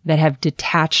pages that have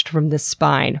detached from the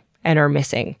spine and are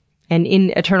missing. And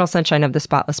in Eternal Sunshine of the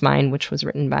Spotless Mind, which was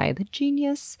written by the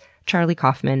genius Charlie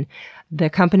Kaufman, the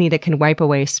company that can wipe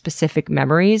away specific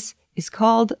memories is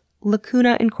called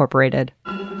Lacuna Incorporated.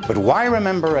 But why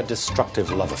remember a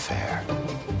destructive love affair?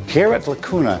 Here at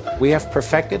Lacuna, we have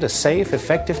perfected a safe,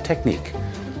 effective technique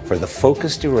for the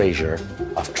focused erasure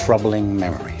of troubling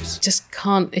memories.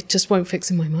 It just won't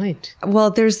fix in my mind. Well,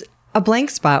 there's a blank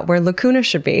spot where lacuna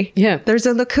should be. Yeah. There's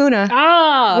a lacuna.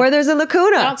 Ah! Where there's a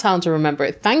lacuna. That's how to remember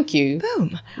it. Thank you.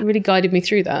 Boom. You really guided me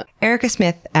through that. Erica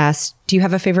Smith asks, do you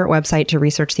have a favorite website to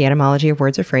research the etymology of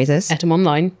words or phrases? Etim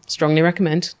Online. Strongly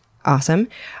recommend. Awesome.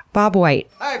 Bob White.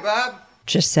 Hi, Bob.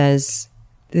 Just says,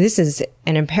 this is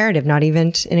an imperative, not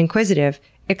even an inquisitive.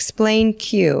 Explain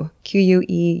Q.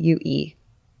 Q-U-E-U-E.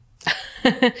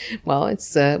 Well,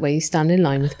 it's where you stand in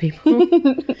line with people.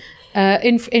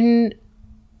 In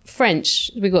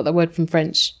French, we got that word from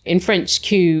French. In French,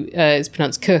 Q is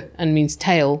pronounced que and means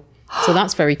tail. So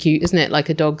that's very cute, isn't it? Like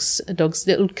a dog's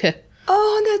little que.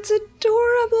 Oh, that's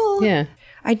adorable. Yeah.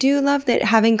 I do love that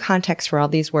having context for all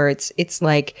these words. It's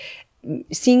like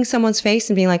seeing someone's face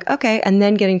and being like, okay, and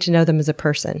then getting to know them as a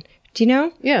person. Do you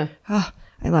know? Yeah. Oh,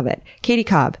 I love it. Katie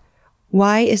Cobb,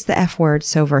 why is the F word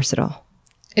so versatile?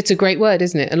 It's a great word,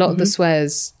 isn't it? A lot of the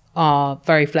swears are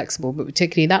very flexible, but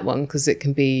particularly that one, because it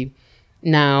can be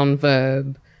noun,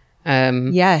 verb,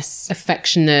 yes,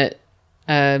 affectionate,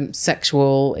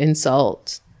 sexual,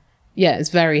 insult. Yeah, it's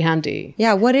very handy.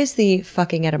 Yeah, what is the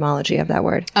fucking etymology of that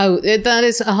word? Oh, that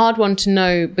is a hard one to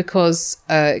know because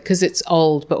it's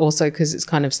old, but also because it's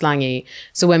kind of slangy.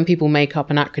 So when people make up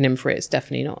an acronym for it, it's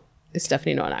definitely not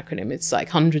an acronym. It's like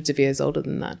hundreds of years older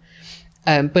than that.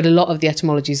 But a lot of the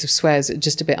etymologies of swears are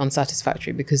just a bit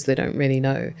unsatisfactory because they don't really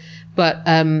know. But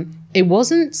it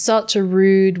wasn't such a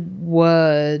rude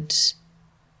word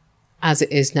as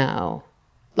it is now.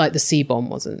 Like the C-bomb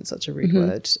wasn't such a rude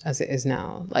word as it is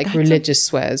now. Like religious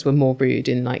swears were more rude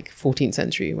in like 14th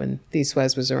century when these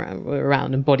swears were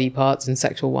around, and body parts and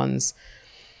sexual ones,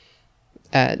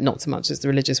 not so much as the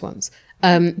religious ones.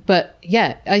 But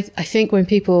yeah, I think when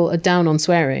people are down on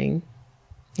swearing,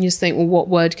 you just think, well, what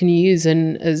word can you use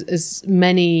in as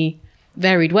many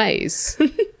varied ways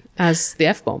as the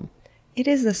F-bomb? It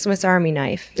is the Swiss Army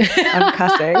knife of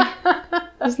cussing.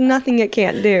 There's nothing it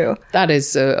can't do. That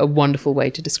is a wonderful way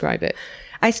to describe it.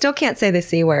 I still can't say the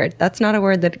C word. That's not a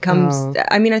word that comes...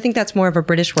 I mean, I think that's more of a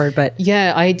British word, but...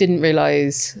 Yeah, I didn't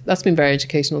realize... That's been very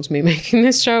educational to me, making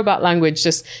this show about language.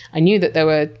 Just, I knew that there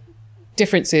were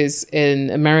differences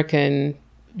in American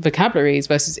vocabularies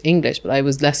versus English, but I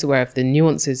was less aware of the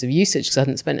nuances of usage because I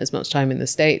hadn't spent as much time in the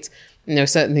States. And there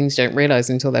are certain things you don't realize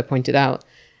until they're pointed out.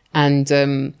 And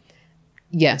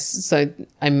yes, so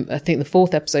I think the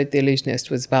 4th episode, The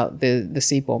Illusionist, was about the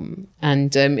C-bomb.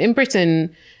 And in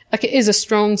Britain, like, it is a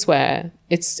strong swear.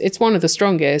 It's one of the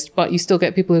strongest, but you still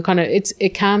get people who kind of,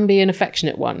 it can be an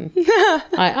affectionate one.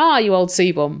 Like, you old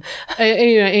C-bomb.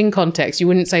 In context, you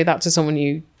wouldn't say that to someone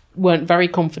you weren't very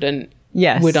confident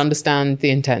would understand the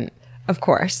intent. Of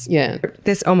course. Yeah.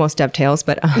 This almost dovetails,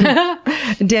 but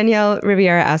Danielle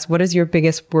Riviera asks, what is your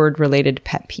biggest word-related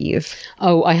pet peeve?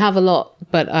 Oh, I have a lot,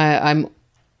 but I'm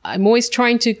always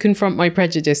trying to confront my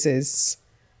prejudices.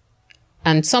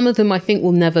 And some of them I think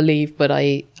will never leave, but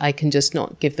I can just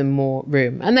not give them more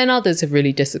room. And then others have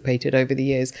really dissipated over the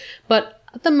years. But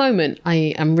at the moment,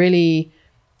 I am really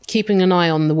keeping an eye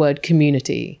on the word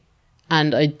community.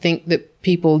 And I think that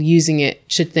people using it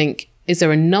should think, is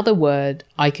there another word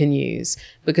I can use?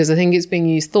 Because I think it's being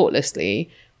used thoughtlessly.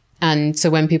 And so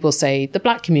when people say the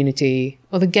black community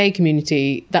or the gay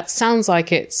community, that sounds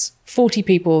like it's 40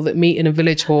 people that meet in a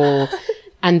village hall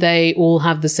and they all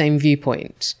have the same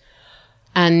viewpoint.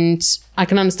 And I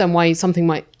can understand why something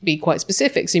might be quite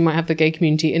specific. So you might have the gay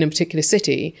community in a particular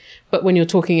city, but when you're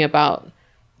talking about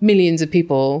millions of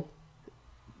people,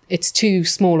 it's too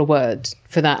small a word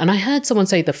for that. And I heard someone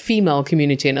say the female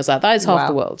community, and I was like, that is half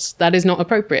the world. That is not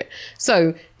appropriate.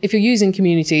 So if you're using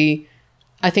community,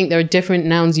 I think there are different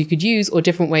nouns you could use or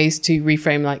different ways to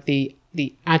reframe like the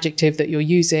adjective that you're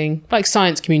using. Like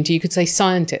science community, you could say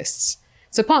scientists.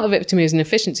 So part of it to me is an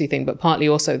efficiency thing, but partly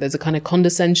also there's a kind of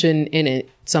condescension in it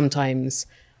sometimes.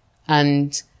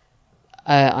 And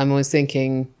I'm always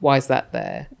thinking, why is that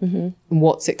there? Mm-hmm. And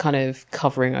what's it kind of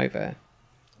covering over?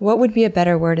 What would be a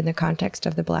better word in the context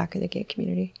of the black or the gay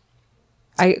community?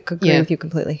 I agree with you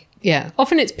completely. Yeah.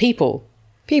 Often it's people.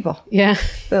 People. Yeah.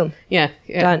 Boom. Yeah.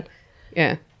 Done.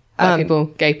 Yeah. Black people,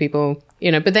 gay people,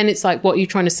 but then it's like, what are you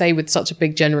trying to say with such a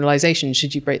big generalization?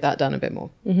 Should you break that down a bit more?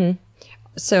 Mm-hmm.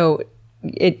 So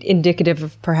indicative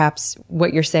of perhaps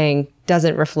what you're saying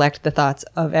doesn't reflect the thoughts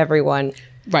of everyone.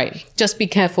 Right. Just be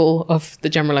careful of the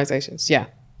generalizations. Yeah.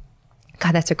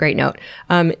 God, that's a great note.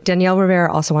 Danielle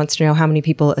Rivera also wants to know how many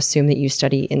people assume that you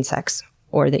study insects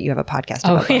or that you have a podcast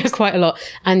about yeah, quite a lot.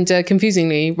 And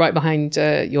confusingly, right behind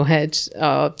your head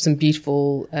are some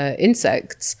beautiful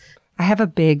insects. I have a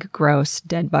big, gross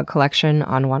dead bug collection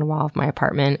on one wall of my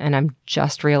apartment, and I'm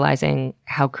just realizing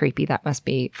how creepy that must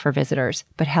be for visitors.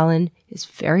 But Helen is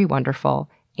very wonderful,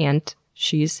 and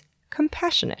she's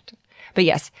compassionate. But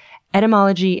yes,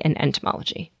 etymology and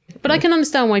entomology. But I can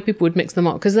understand why people would mix them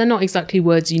up, because they're not exactly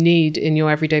words you need in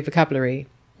your everyday vocabulary.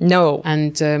 No.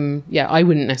 And I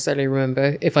wouldn't necessarily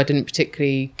remember if I didn't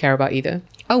particularly care about either.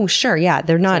 Oh, sure. Yeah.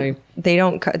 They're not, they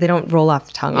don't roll off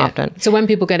the tongue often. So when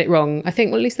people get it wrong, I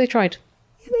think, well, at least they tried.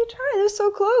 Yeah, they tried. They're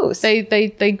so close.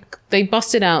 They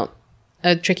busted out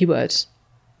a tricky word.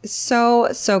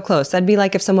 So close. That'd be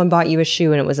like if someone bought you a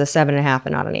shoe and it was a 7.5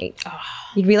 and not an 8. Oh.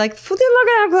 You'd be like, look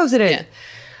at how close it is.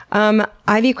 Yeah.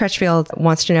 Ivy Crutchfield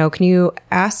wants to know, can you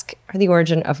ask the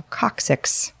origin of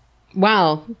coccyx?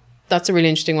 Wow. That's a really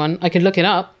interesting one. I could look it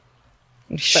up.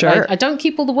 Sure. I don't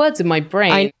keep all the words in my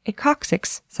brain. A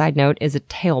coccyx, side note, is a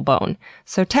tailbone.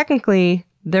 So technically,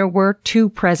 there were 2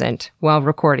 present while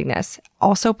recording this.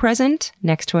 Also present,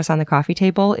 next to us on the coffee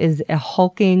table, is a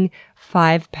hulking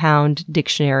 5-pound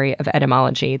dictionary of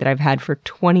etymology that I've had for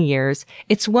 20 years.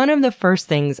 It's one of the first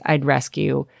things I'd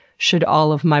rescue should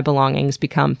all of my belongings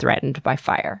become threatened by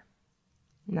fire.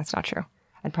 And that's not true.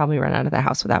 I'd probably run out of the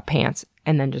house without pants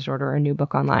and then just order a new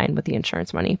book online with the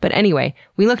insurance money. But anyway,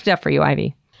 we looked it up for you,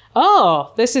 Ivy.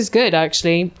 Oh, this is good,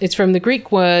 actually. It's from the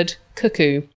Greek word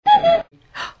cuckoo.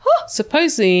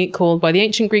 Supposedly called by the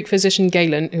ancient Greek physician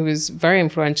Galen, who was very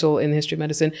influential in the history of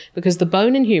medicine, because the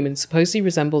bone in humans supposedly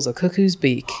resembles a cuckoo's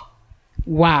beak.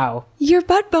 Wow. Your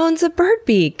butt bone's a bird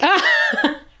beak.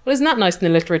 Well, isn't that nice and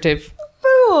alliterative?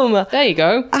 Boom. There you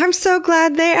go. I'm so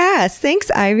glad they asked.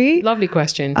 Thanks, Ivy. Lovely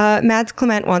question. Mads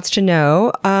Clement wants to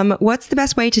know, what's the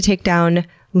best way to take down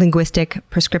linguistic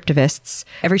prescriptivists?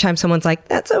 Every time someone's like,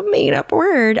 that's a made-up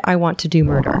word, I want to do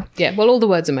murder. Yeah, well, all the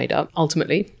words are made up,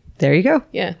 ultimately. There you go.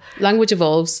 Yeah. Language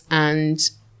evolves and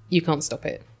you can't stop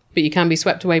it. But you can be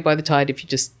swept away by the tide if you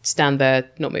just stand there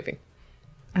not moving.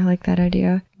 I like that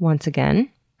idea. Once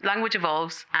again. Language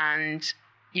evolves and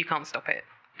you can't stop it.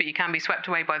 But you can be swept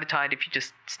away by the tide if you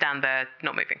just stand there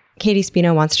not moving. Katie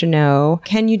Spino wants to know,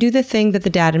 can you do the thing that the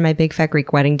dad in my big fat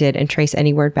Greek wedding did and trace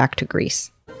any word back to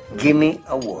Greece? Give me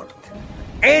a word.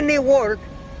 Any word,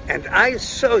 and I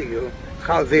show you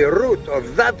how the root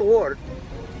of that word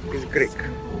is Greek.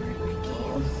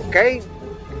 okay?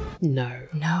 No.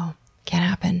 No, can't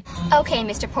happen. Okay,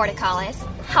 Mr. Portacales.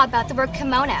 How about the word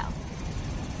kimono?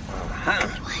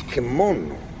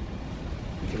 Kimono.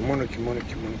 Kimono.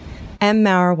 M.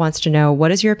 Maurer wants to know,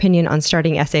 what is your opinion on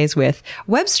starting essays with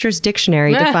Webster's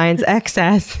Dictionary defines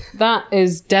excess? That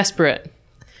is desperate.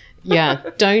 Yeah,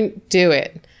 don't do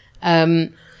it.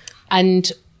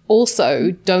 And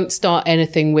also, don't start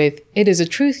anything with, it is a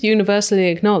truth universally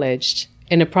acknowledged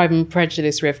in a Pride and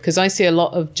Prejudice riff, because I see a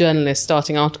lot of journalists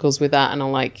starting articles with that, and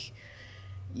I'm like,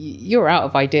 you're out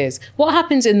of ideas. What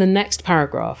happens in the next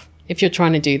paragraph if you're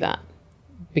trying to do that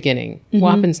beginning?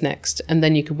 What happens next? And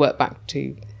then you could work back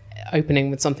to opening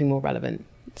with something more relevant.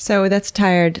 So that's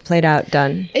tired, played out,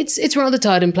 done. It's rather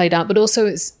tired and played out, but also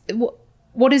it's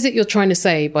what is it you're trying to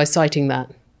say by citing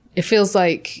that? It feels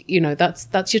like,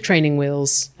 that's your training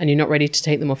wheels and you're not ready to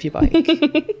take them off your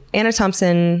bike. Anna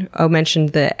Thompson mentioned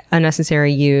the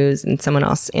unnecessary use, and someone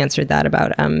else answered that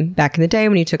about back in the day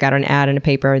when you took out an ad in a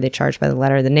paper, they charged by the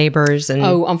letter, the neighbors. And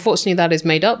unfortunately that is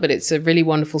made up, but it's a really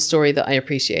wonderful story that I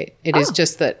appreciate. It is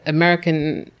just that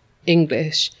American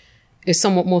English is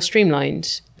somewhat more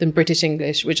streamlined than British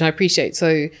English, which I appreciate.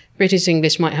 So British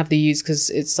English might have the use because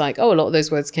it's like, a lot of those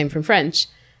words came from French.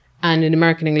 And in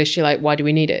American English, you're like, why do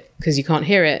we need it? Because you can't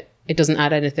hear it. It doesn't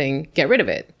add anything. Get rid of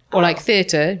it. Or like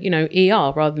theatre,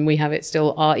 ER, rather than we have it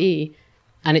still RE.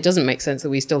 And it doesn't make sense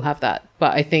that we still have that.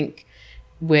 But I think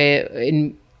we're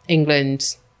in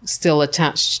England still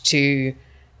attached to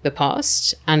the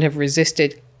past and have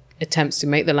resisted attempts to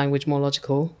make the language more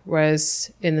logical.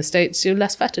 Whereas in the States, you're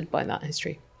less fettered by that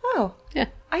history. Oh. Yeah.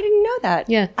 I didn't know that.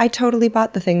 Yeah. I totally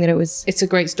bought the thing that it was. It's a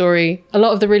great story. A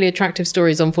lot of the really attractive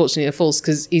stories, unfortunately, are false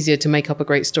because it's easier to make up a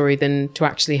great story than to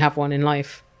actually have one in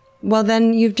life. Well,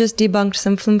 then you've just debunked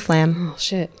some flim-flam. Oh,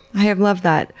 shit. I have loved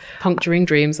that. Puncturing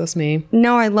dreams, that's me.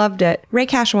 No, I loved it. Ray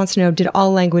Cash wants to know, did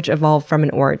all language evolve from an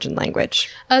origin language?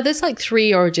 There's like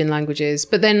 3 origin languages,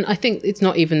 but then I think it's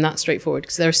not even that straightforward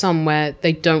because there are some where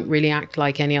they don't really act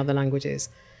like any other languages.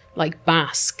 Like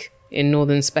Basque in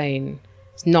northern Spain.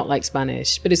 It's not like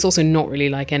Spanish, but it's also not really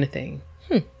like anything.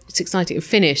 It's exciting.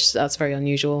 Finnish, that's very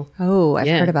unusual. Oh, I've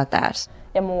heard about that.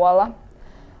 Ja muualla.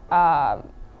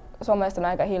 Suomalaiset on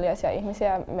aika hiljaisia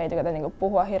ihmisiä. Me ei tykätä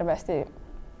puhua hirveästi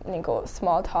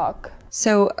small talk.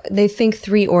 So they think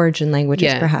 3 origin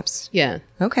languages, perhaps? Yeah.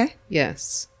 Okay.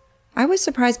 Yes. I was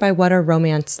surprised by what are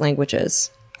Romance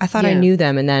languages. I thought I knew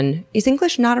them, and then, is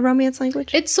English not a Romance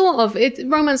language? It's sort of.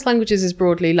 Romance languages is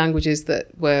broadly languages that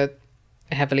were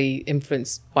heavily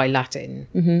influenced by Latin.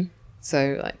 Mm-hmm.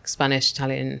 So like Spanish,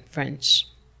 Italian, French,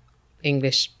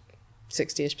 English,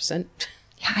 60-ish%.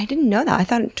 Yeah, I didn't know that.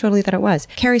 I totally thought it was.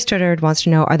 Carrie Studdard wants to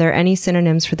know, are there any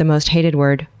synonyms for the most hated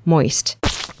word, moist?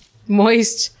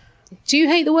 Moist. Do you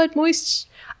hate the word moist?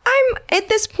 At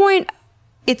this point,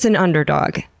 it's an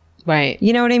underdog. Right.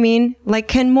 You know what I mean? Like,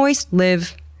 can moist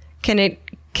live? Can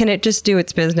it just do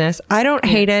its business? I don't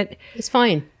hate it. It's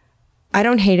fine. I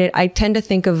don't hate it. I tend to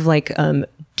think of like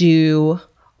dew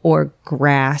or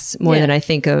grass more than I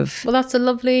think of. Well, that's a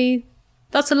lovely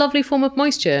form of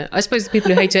moisture. I suppose the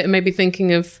people who hate it are maybe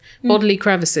thinking of bodily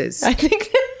crevices. I think.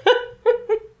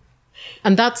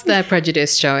 And that's their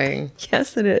prejudice showing.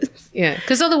 Yes, it is. Yeah.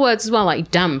 Because other words as well, like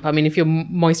damp. I mean, if you're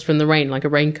moist from the rain, like a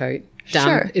raincoat, damp.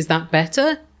 Sure. Is that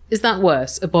better? Is that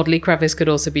worse? A bodily crevice could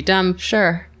also be damp.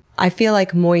 Sure. I feel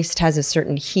like moist has a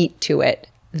certain heat to it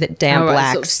that damp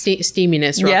lacks. Sort of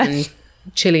steaminess rather than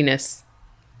chilliness.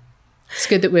 It's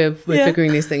good that we're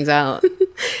figuring these things out.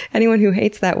 Anyone who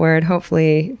hates that word,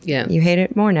 hopefully you hate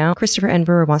it more now. Christopher N.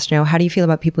 Brewer wants to know, how do you feel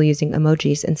about people using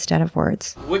emojis instead of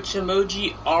words? Which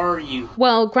emoji are you?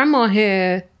 Well, Grandma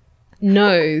here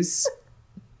knows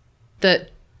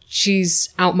that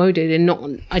she's outmoded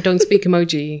and I don't speak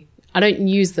emoji. I don't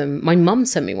use them. My mum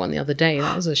sent me one the other day.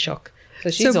 That was a shock. So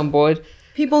she's on board.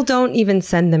 People don't even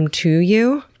send them to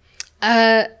you?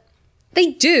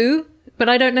 They do, but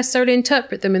I don't necessarily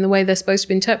interpret them in the way they're supposed to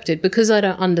be interpreted because I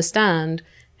don't understand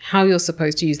how you're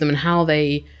supposed to use them and how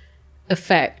they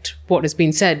affect what has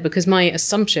been said. Because my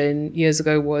assumption years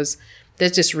ago was they're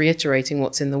just reiterating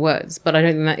what's in the words. But I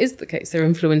don't think that is the case. They're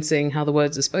influencing how the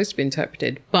words are supposed to be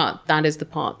interpreted. But that is the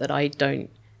part that I don't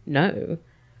know.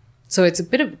 So it's a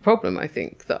bit of a problem, I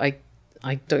think, that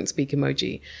I don't speak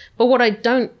emoji. But what I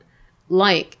don't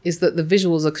like is that the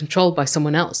visuals are controlled by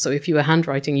someone else. So if you were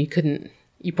handwriting,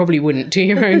 you probably wouldn't do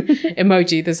your own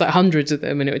emoji. There's like hundreds of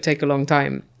them and it would take a long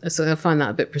time. So I find that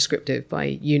a bit prescriptive by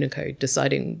Unicode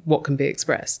deciding what can be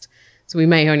expressed. So we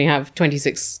may only have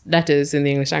 26 letters in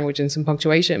the English language and some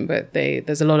punctuation, but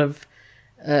there's a lot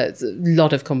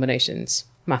of combinations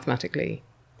mathematically.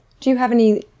 Do you have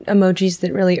any emojis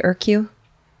that really irk you?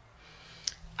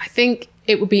 I think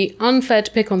it would be unfair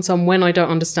to pick on some when I don't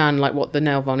understand like what the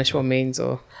nail varnish one means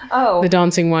or the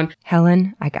dancing one.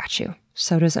 Helen, I got you.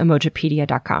 So does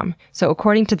Emojipedia.com. So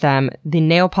according to them, the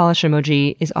nail polish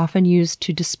emoji is often used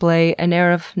to display an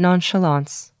air of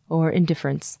nonchalance or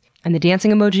indifference. And the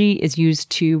dancing emoji is used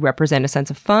to represent a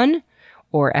sense of fun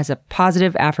or as a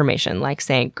positive affirmation, like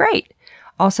saying, great.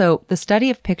 Also, the study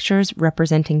of pictures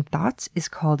representing thoughts is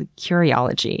called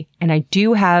Curiology. And I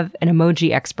do have an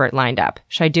emoji expert lined up.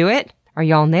 Should I do it? Are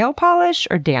y'all nail polish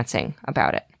or dancing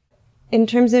about it? In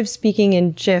terms of speaking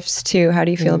in GIFs too, how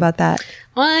do you feel about that?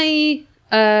 I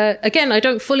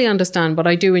don't fully understand, but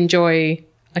I do enjoy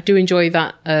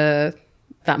that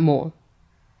more.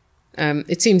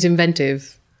 It seems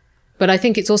inventive, but I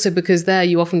think it's also because there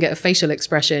you often get a facial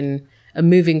expression, a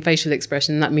moving facial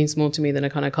expression. That means more to me than a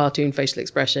kind of cartoon facial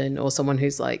expression or someone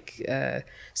who's like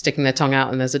sticking their tongue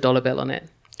out and there's a dollar bill on it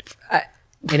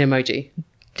in emoji.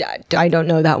 I don't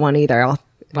know that one either.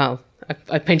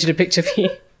 I painted a picture for you.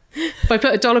 If I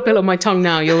put a dollar bill on my tongue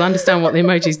now, you'll understand what the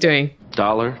emoji's doing.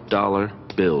 Dollar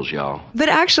bills, y'all. But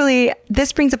actually,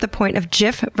 this brings up the point of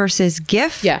GIF versus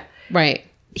GIF. Yeah, right.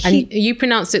 And you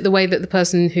pronounced it the way that the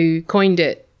person who coined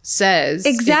it says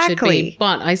exactly. It should be.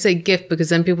 But I say GIF because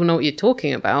then people know what you're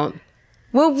talking about.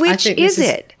 Well, which is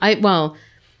it?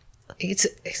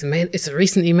 It's a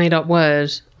recently made up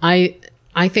word.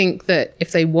 I think that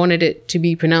if they wanted it to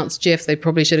be pronounced GIF, they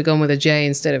probably should have gone with a J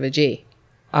instead of a G.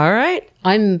 All right.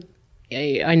 I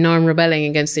know I'm rebelling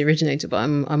against the originator, but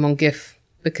I'm on GIF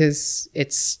because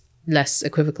it's less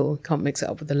equivocal. Can't mix it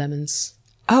up with the lemons.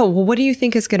 Oh, well, what do you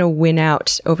think is going to win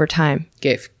out over time?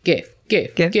 GIF.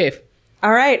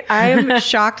 All right. I'm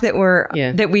shocked that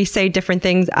that we say different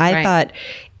things. I thought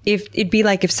if it'd be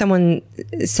like if someone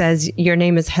says your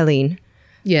name is Helene.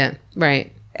 Yeah,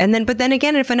 right. But then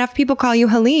again, if enough people call you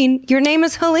Helene, your name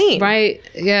is Helene. Right.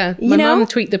 Yeah. My mum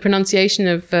tweaked the pronunciation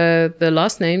of the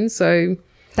last name. So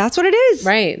that's what it is.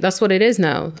 Right. That's what it is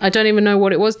now. I don't even know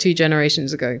what it was 2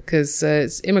 generations ago because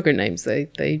it's immigrant names.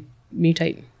 They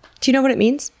mutate. Do you know what it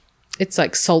means? It's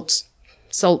like salt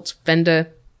vendor,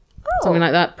 something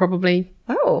like that, probably.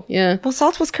 Oh. Yeah. Well,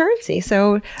 salt was currency.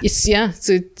 So it's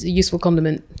a useful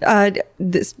condiment.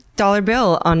 This dollar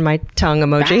bill on my tongue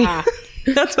emoji.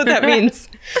 That's what that means.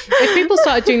 If people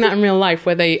started doing that in real life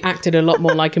where they acted a lot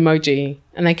more like emoji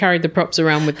and they carried the props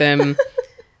around with them,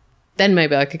 then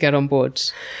maybe I could get on board.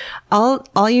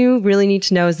 All you really need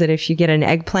to know is that if you get an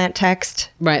eggplant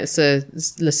text. Right, it's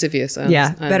lascivious.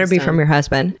 Better be from your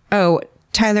husband. Oh,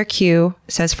 Tyler Q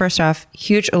says, first off,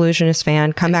 huge Illusionist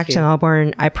fan. Come back to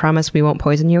Melbourne. I promise we won't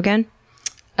poison you again.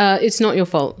 It's not your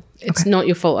fault. It's not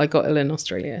your fault I got ill in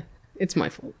Australia. It's my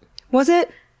fault. Was it?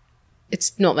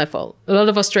 It's not their fault. A lot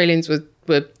of Australians were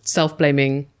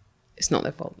self-blaming. It's not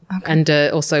their fault. Okay. And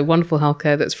also wonderful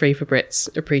healthcare that's free for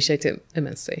Brits. Appreciate it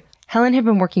immensely. Helen had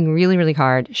been working really, really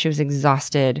hard. She was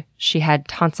exhausted. She had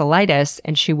tonsillitis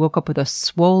and she woke up with a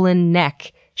swollen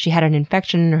neck. She had an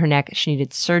infection in her neck. She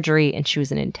needed surgery and she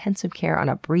was in intensive care on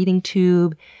a breathing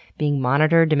tube, being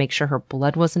monitored to make sure her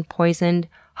blood wasn't poisoned.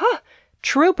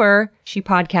 Trooper. She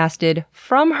podcasted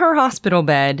from her hospital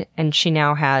bed and she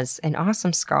now has an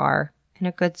awesome scar and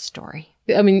a good story.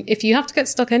 I mean, if you have to get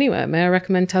stuck anywhere, may I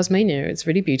recommend Tasmania? It's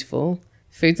really beautiful.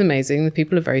 Food's amazing. The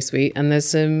people are very sweet. And there's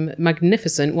some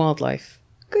magnificent wildlife.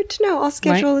 Good to know. I'll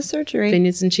schedule the surgery.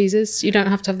 Vineyards and cheeses. You don't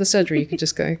have to have the surgery. You can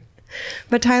just go.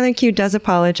 But Tyler Q does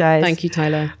apologize. Thank you,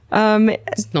 Tyler.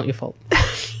 It's not your fault.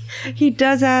 He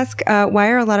does ask, why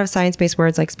are a lot of science-based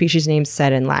words like species names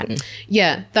said in Latin?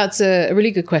 Yeah, that's a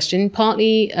really good question.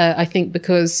 Partly, I think,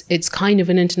 because it's kind of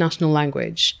an international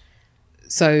language.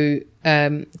 So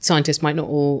scientists might not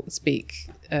all speak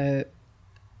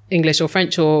English or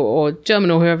French or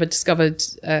German or whoever discovered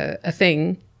a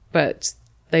thing, but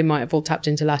they might have all tapped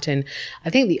into Latin. I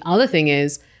think the other thing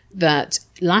is that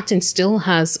Latin still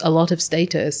has a lot of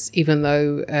status, even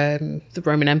though the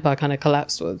Roman Empire kind of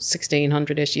collapsed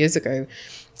 1600-ish years ago.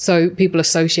 So people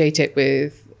associate it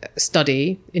with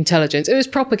study, intelligence. It was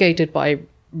propagated by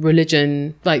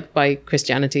religion, like by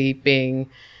Christianity being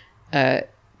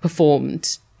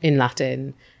performed in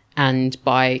Latin, and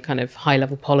by kind of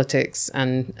high-level politics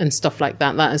and stuff like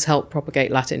that. That has helped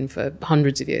propagate Latin for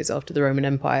hundreds of years after the Roman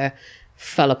Empire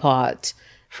fell apart.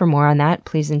 For more on that,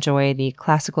 please enjoy the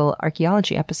classical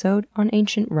archaeology episode on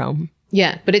ancient Rome.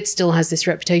 Yeah, but it still has this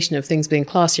reputation of things being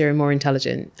classier and more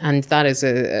intelligent, and that is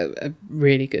a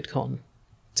really good con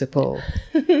to pull.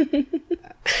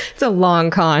 It's a long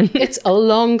con. It's a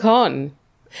long con.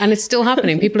 And it's still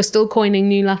happening. People are still coining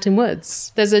new Latin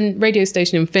words. There's a radio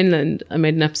station in Finland I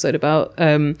made an episode about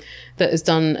that has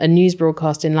done a news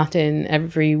broadcast in Latin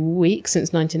every week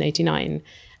since 1989.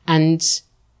 And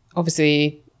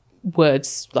obviously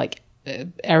words like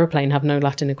aeroplane have no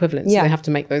Latin equivalent, so they have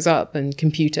to make those up, and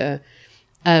computer.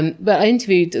 But I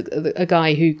interviewed a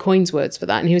guy who coins words for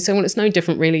that, and he was saying, well, it's no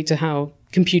different really to how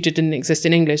computer didn't exist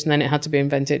in English, and then it had to be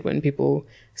invented when people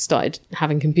started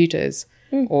having computers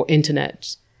or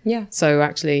internet. Yeah. So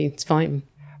actually, it's fine.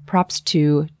 Props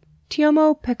to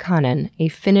Tuomo Pekkanen, a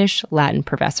Finnish Latin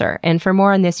professor. And for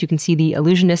more on this, you can see the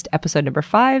Illusionist episode number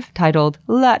 5, titled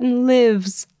Latin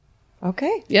Lives.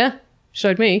 Okay. Yeah,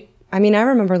 showed me. I mean, I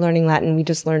remember learning Latin. We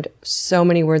just learned so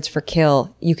many words for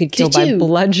kill. You could kill Did you? by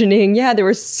bludgeoning. Yeah, there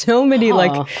were so many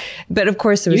but of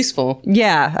course it was useful.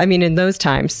 Yeah, I mean, in those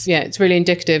times. Yeah, it's really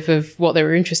indicative of what they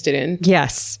were interested in.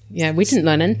 Yes. Yeah, we didn't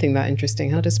learn anything that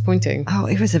interesting. How disappointing. Oh,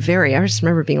 it was I just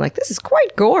remember being like, this is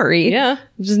quite gory. Yeah.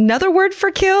 Just another word for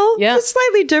kill. Yeah. Just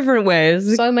slightly different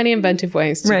ways. So many inventive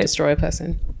ways to destroy a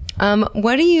person.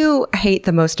 What do you hate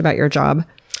the most about your job?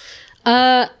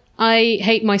 I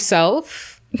hate myself.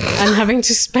 And having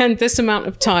to spend this amount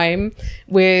of time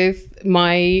with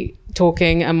my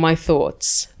talking and my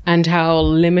thoughts, and how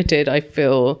limited I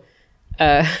feel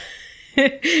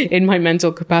in my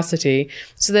mental capacity.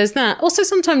 So there's that. Also,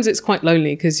 sometimes it's quite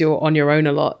lonely because you're on your own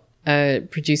a lot,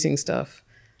 producing stuff.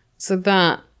 So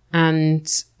that,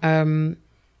 and I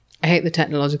hate the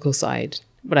technological side,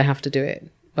 but I have to do it.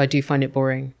 But I do find it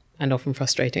boring and often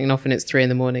frustrating. And often it's 3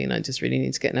 a.m. and I just really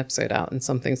need to get an episode out, and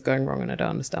something's going wrong and I don't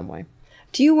understand why.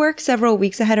 Do you work several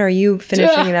weeks ahead, or are you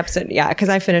finishing an episode? Yeah, because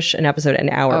I finish an episode an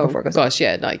hour before it goes. Gosh,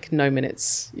 yeah, like no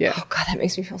minutes. Yeah. Oh God, that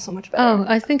makes me feel so much better. Oh,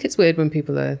 I think it's weird when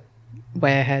people are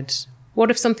way ahead.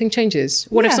 What if something changes?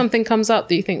 What if something comes up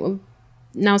that you think, well,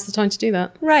 now's the time to do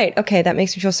that? Right. Okay, that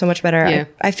makes me feel so much better. Yeah.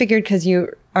 I figured because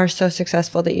you are so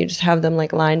successful that you just have them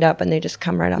like lined up and they just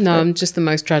come right after. No, I'm just the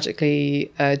most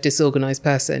tragically disorganized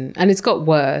person. And it's got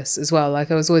worse as well.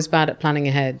 Like I was always bad at planning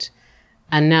ahead.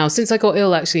 And now, since I got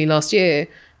ill actually last year,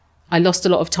 I lost a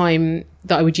lot of time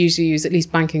that I would usually use at least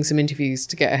banking some interviews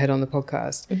to get ahead on the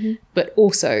podcast. Mm-hmm. But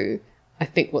also, I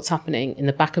think what's happening in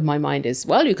the back of my mind is,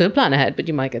 well, you could plan ahead, but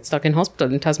you might get stuck in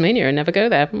hospital in Tasmania and never go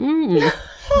there. So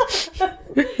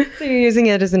you're using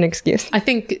it as an excuse. I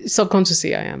think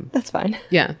subconsciously I am. That's fine.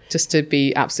 Yeah, just to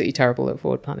be absolutely terrible at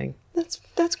forward planning.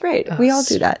 That's great. We all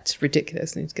do that. It's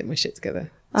ridiculous. I need to get my shit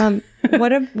together.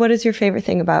 What is your favorite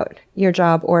thing about your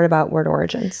job or about Word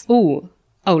Origins? Oh,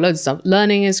 loads of stuff.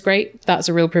 Learning is great. That's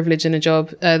a real privilege in a job.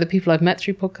 The people I've met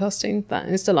through podcasting, that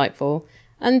is delightful.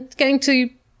 And getting to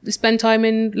spend time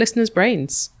in listeners'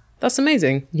 brains. That's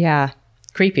amazing. Yeah.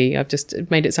 Creepy. I've just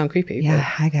made it sound creepy. Yeah,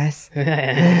 hi guys.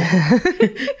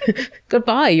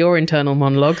 Goodbye, your internal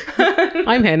monologue.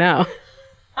 I'm here now.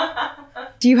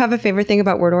 Do you have a favorite thing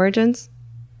about Word Origins?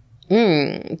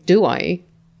 Do I?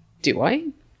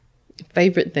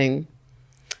 Favorite thing?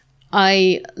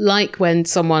 I like when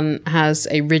someone has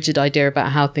a rigid idea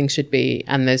about how things should be,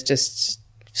 and there's just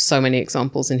so many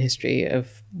examples in history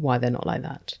of why they're not like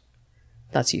that.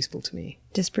 That's useful to me.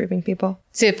 Disproving people.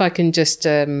 See if I can just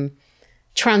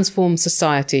transform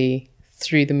society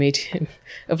through the medium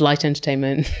of light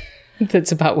entertainment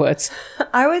that's about words.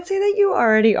 I would say that you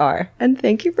already are, and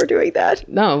thank you for doing that.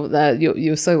 No,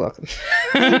 you're so welcome.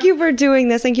 Thank you for doing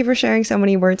this. Thank you for sharing so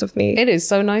many words with me. It is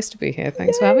so nice to be here.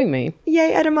 Thanks for having me.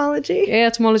 Yay, etymology. Yay,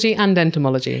 etymology and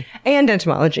entomology. And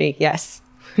entomology, yes.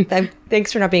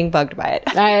 Thanks for not being bugged by it.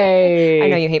 Hey. I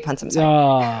know you hate puns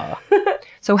sometimes.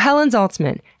 So Helen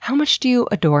Zaltzman, how much do you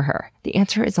adore her? The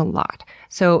answer is a lot.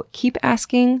 So keep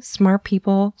asking smart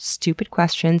people stupid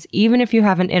questions, even if you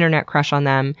have an internet crush on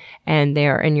them and they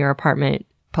are in your apartment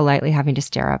politely having to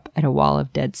stare up at a wall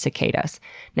of dead cicadas.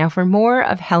 Now, for more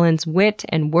of Helen's wit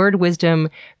and word wisdom,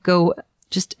 go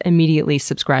just immediately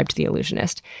subscribe to The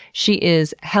Illusionist. She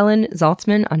is Helen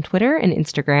Zaltzman on Twitter and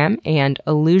Instagram, and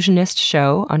Illusionist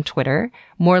Show on Twitter.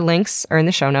 More links are in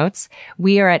the show notes.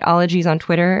 We are at Ologies on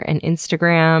Twitter and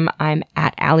Instagram. I'm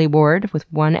at Allie Ward with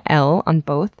 1 L on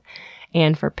both.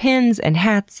 And for pins and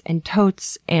hats and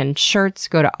totes and shirts,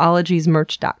 go to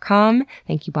ologiesmerch.com.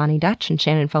 Thank you, Bonnie Dutch and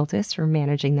Shannon Feltis, for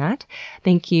managing that.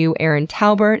 Thank you, Erin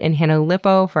Talbert and Hannah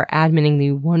Lippo, for adminning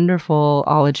the wonderful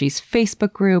Ologies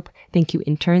Facebook group. Thank you,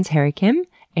 interns Harry Kim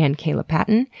and Kayla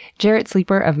Patton. Jarrett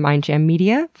Sleeper of Mindjam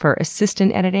Media for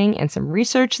assistant editing and some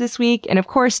research this week. And of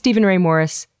course, Stephen Ray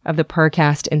Morris of the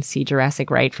Purrcast and See Jurassic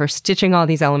Right for stitching all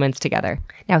these elements together.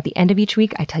 Now, at the end of each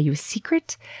week, I tell you a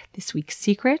secret. This week's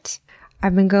secret: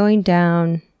 I've been going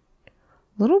down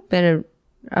a little bit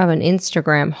of an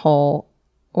Instagram hole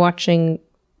watching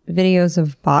videos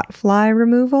of botfly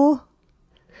removal.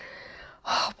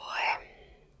 Oh boy.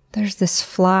 There's this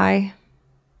fly,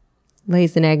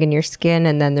 lays an egg in your skin,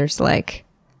 and then there's like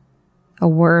a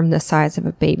worm the size of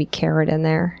a baby carrot in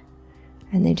there.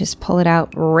 And they just pull it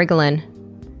out, wriggling.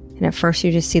 And at first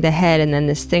you just see the head, and then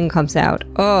this thing comes out.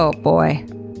 Oh boy.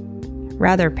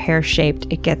 Rather pear-shaped.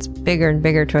 It gets bigger and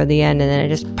bigger toward the end, and then it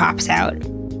just pops out.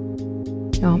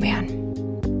 Oh man.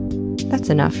 That's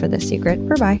enough for this secret.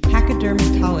 Bye-bye.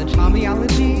 Pachydermatology,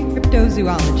 homeology,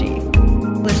 cryptozoology,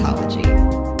 litology,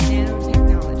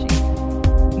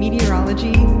 nanotechnology,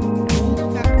 meteorology,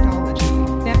 olfactology,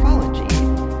 nephology,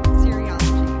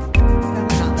 serology,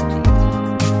 selenology.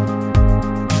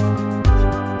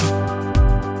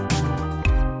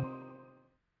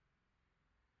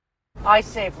 I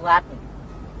save Latin.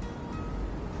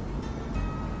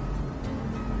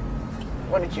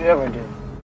 What did you ever do?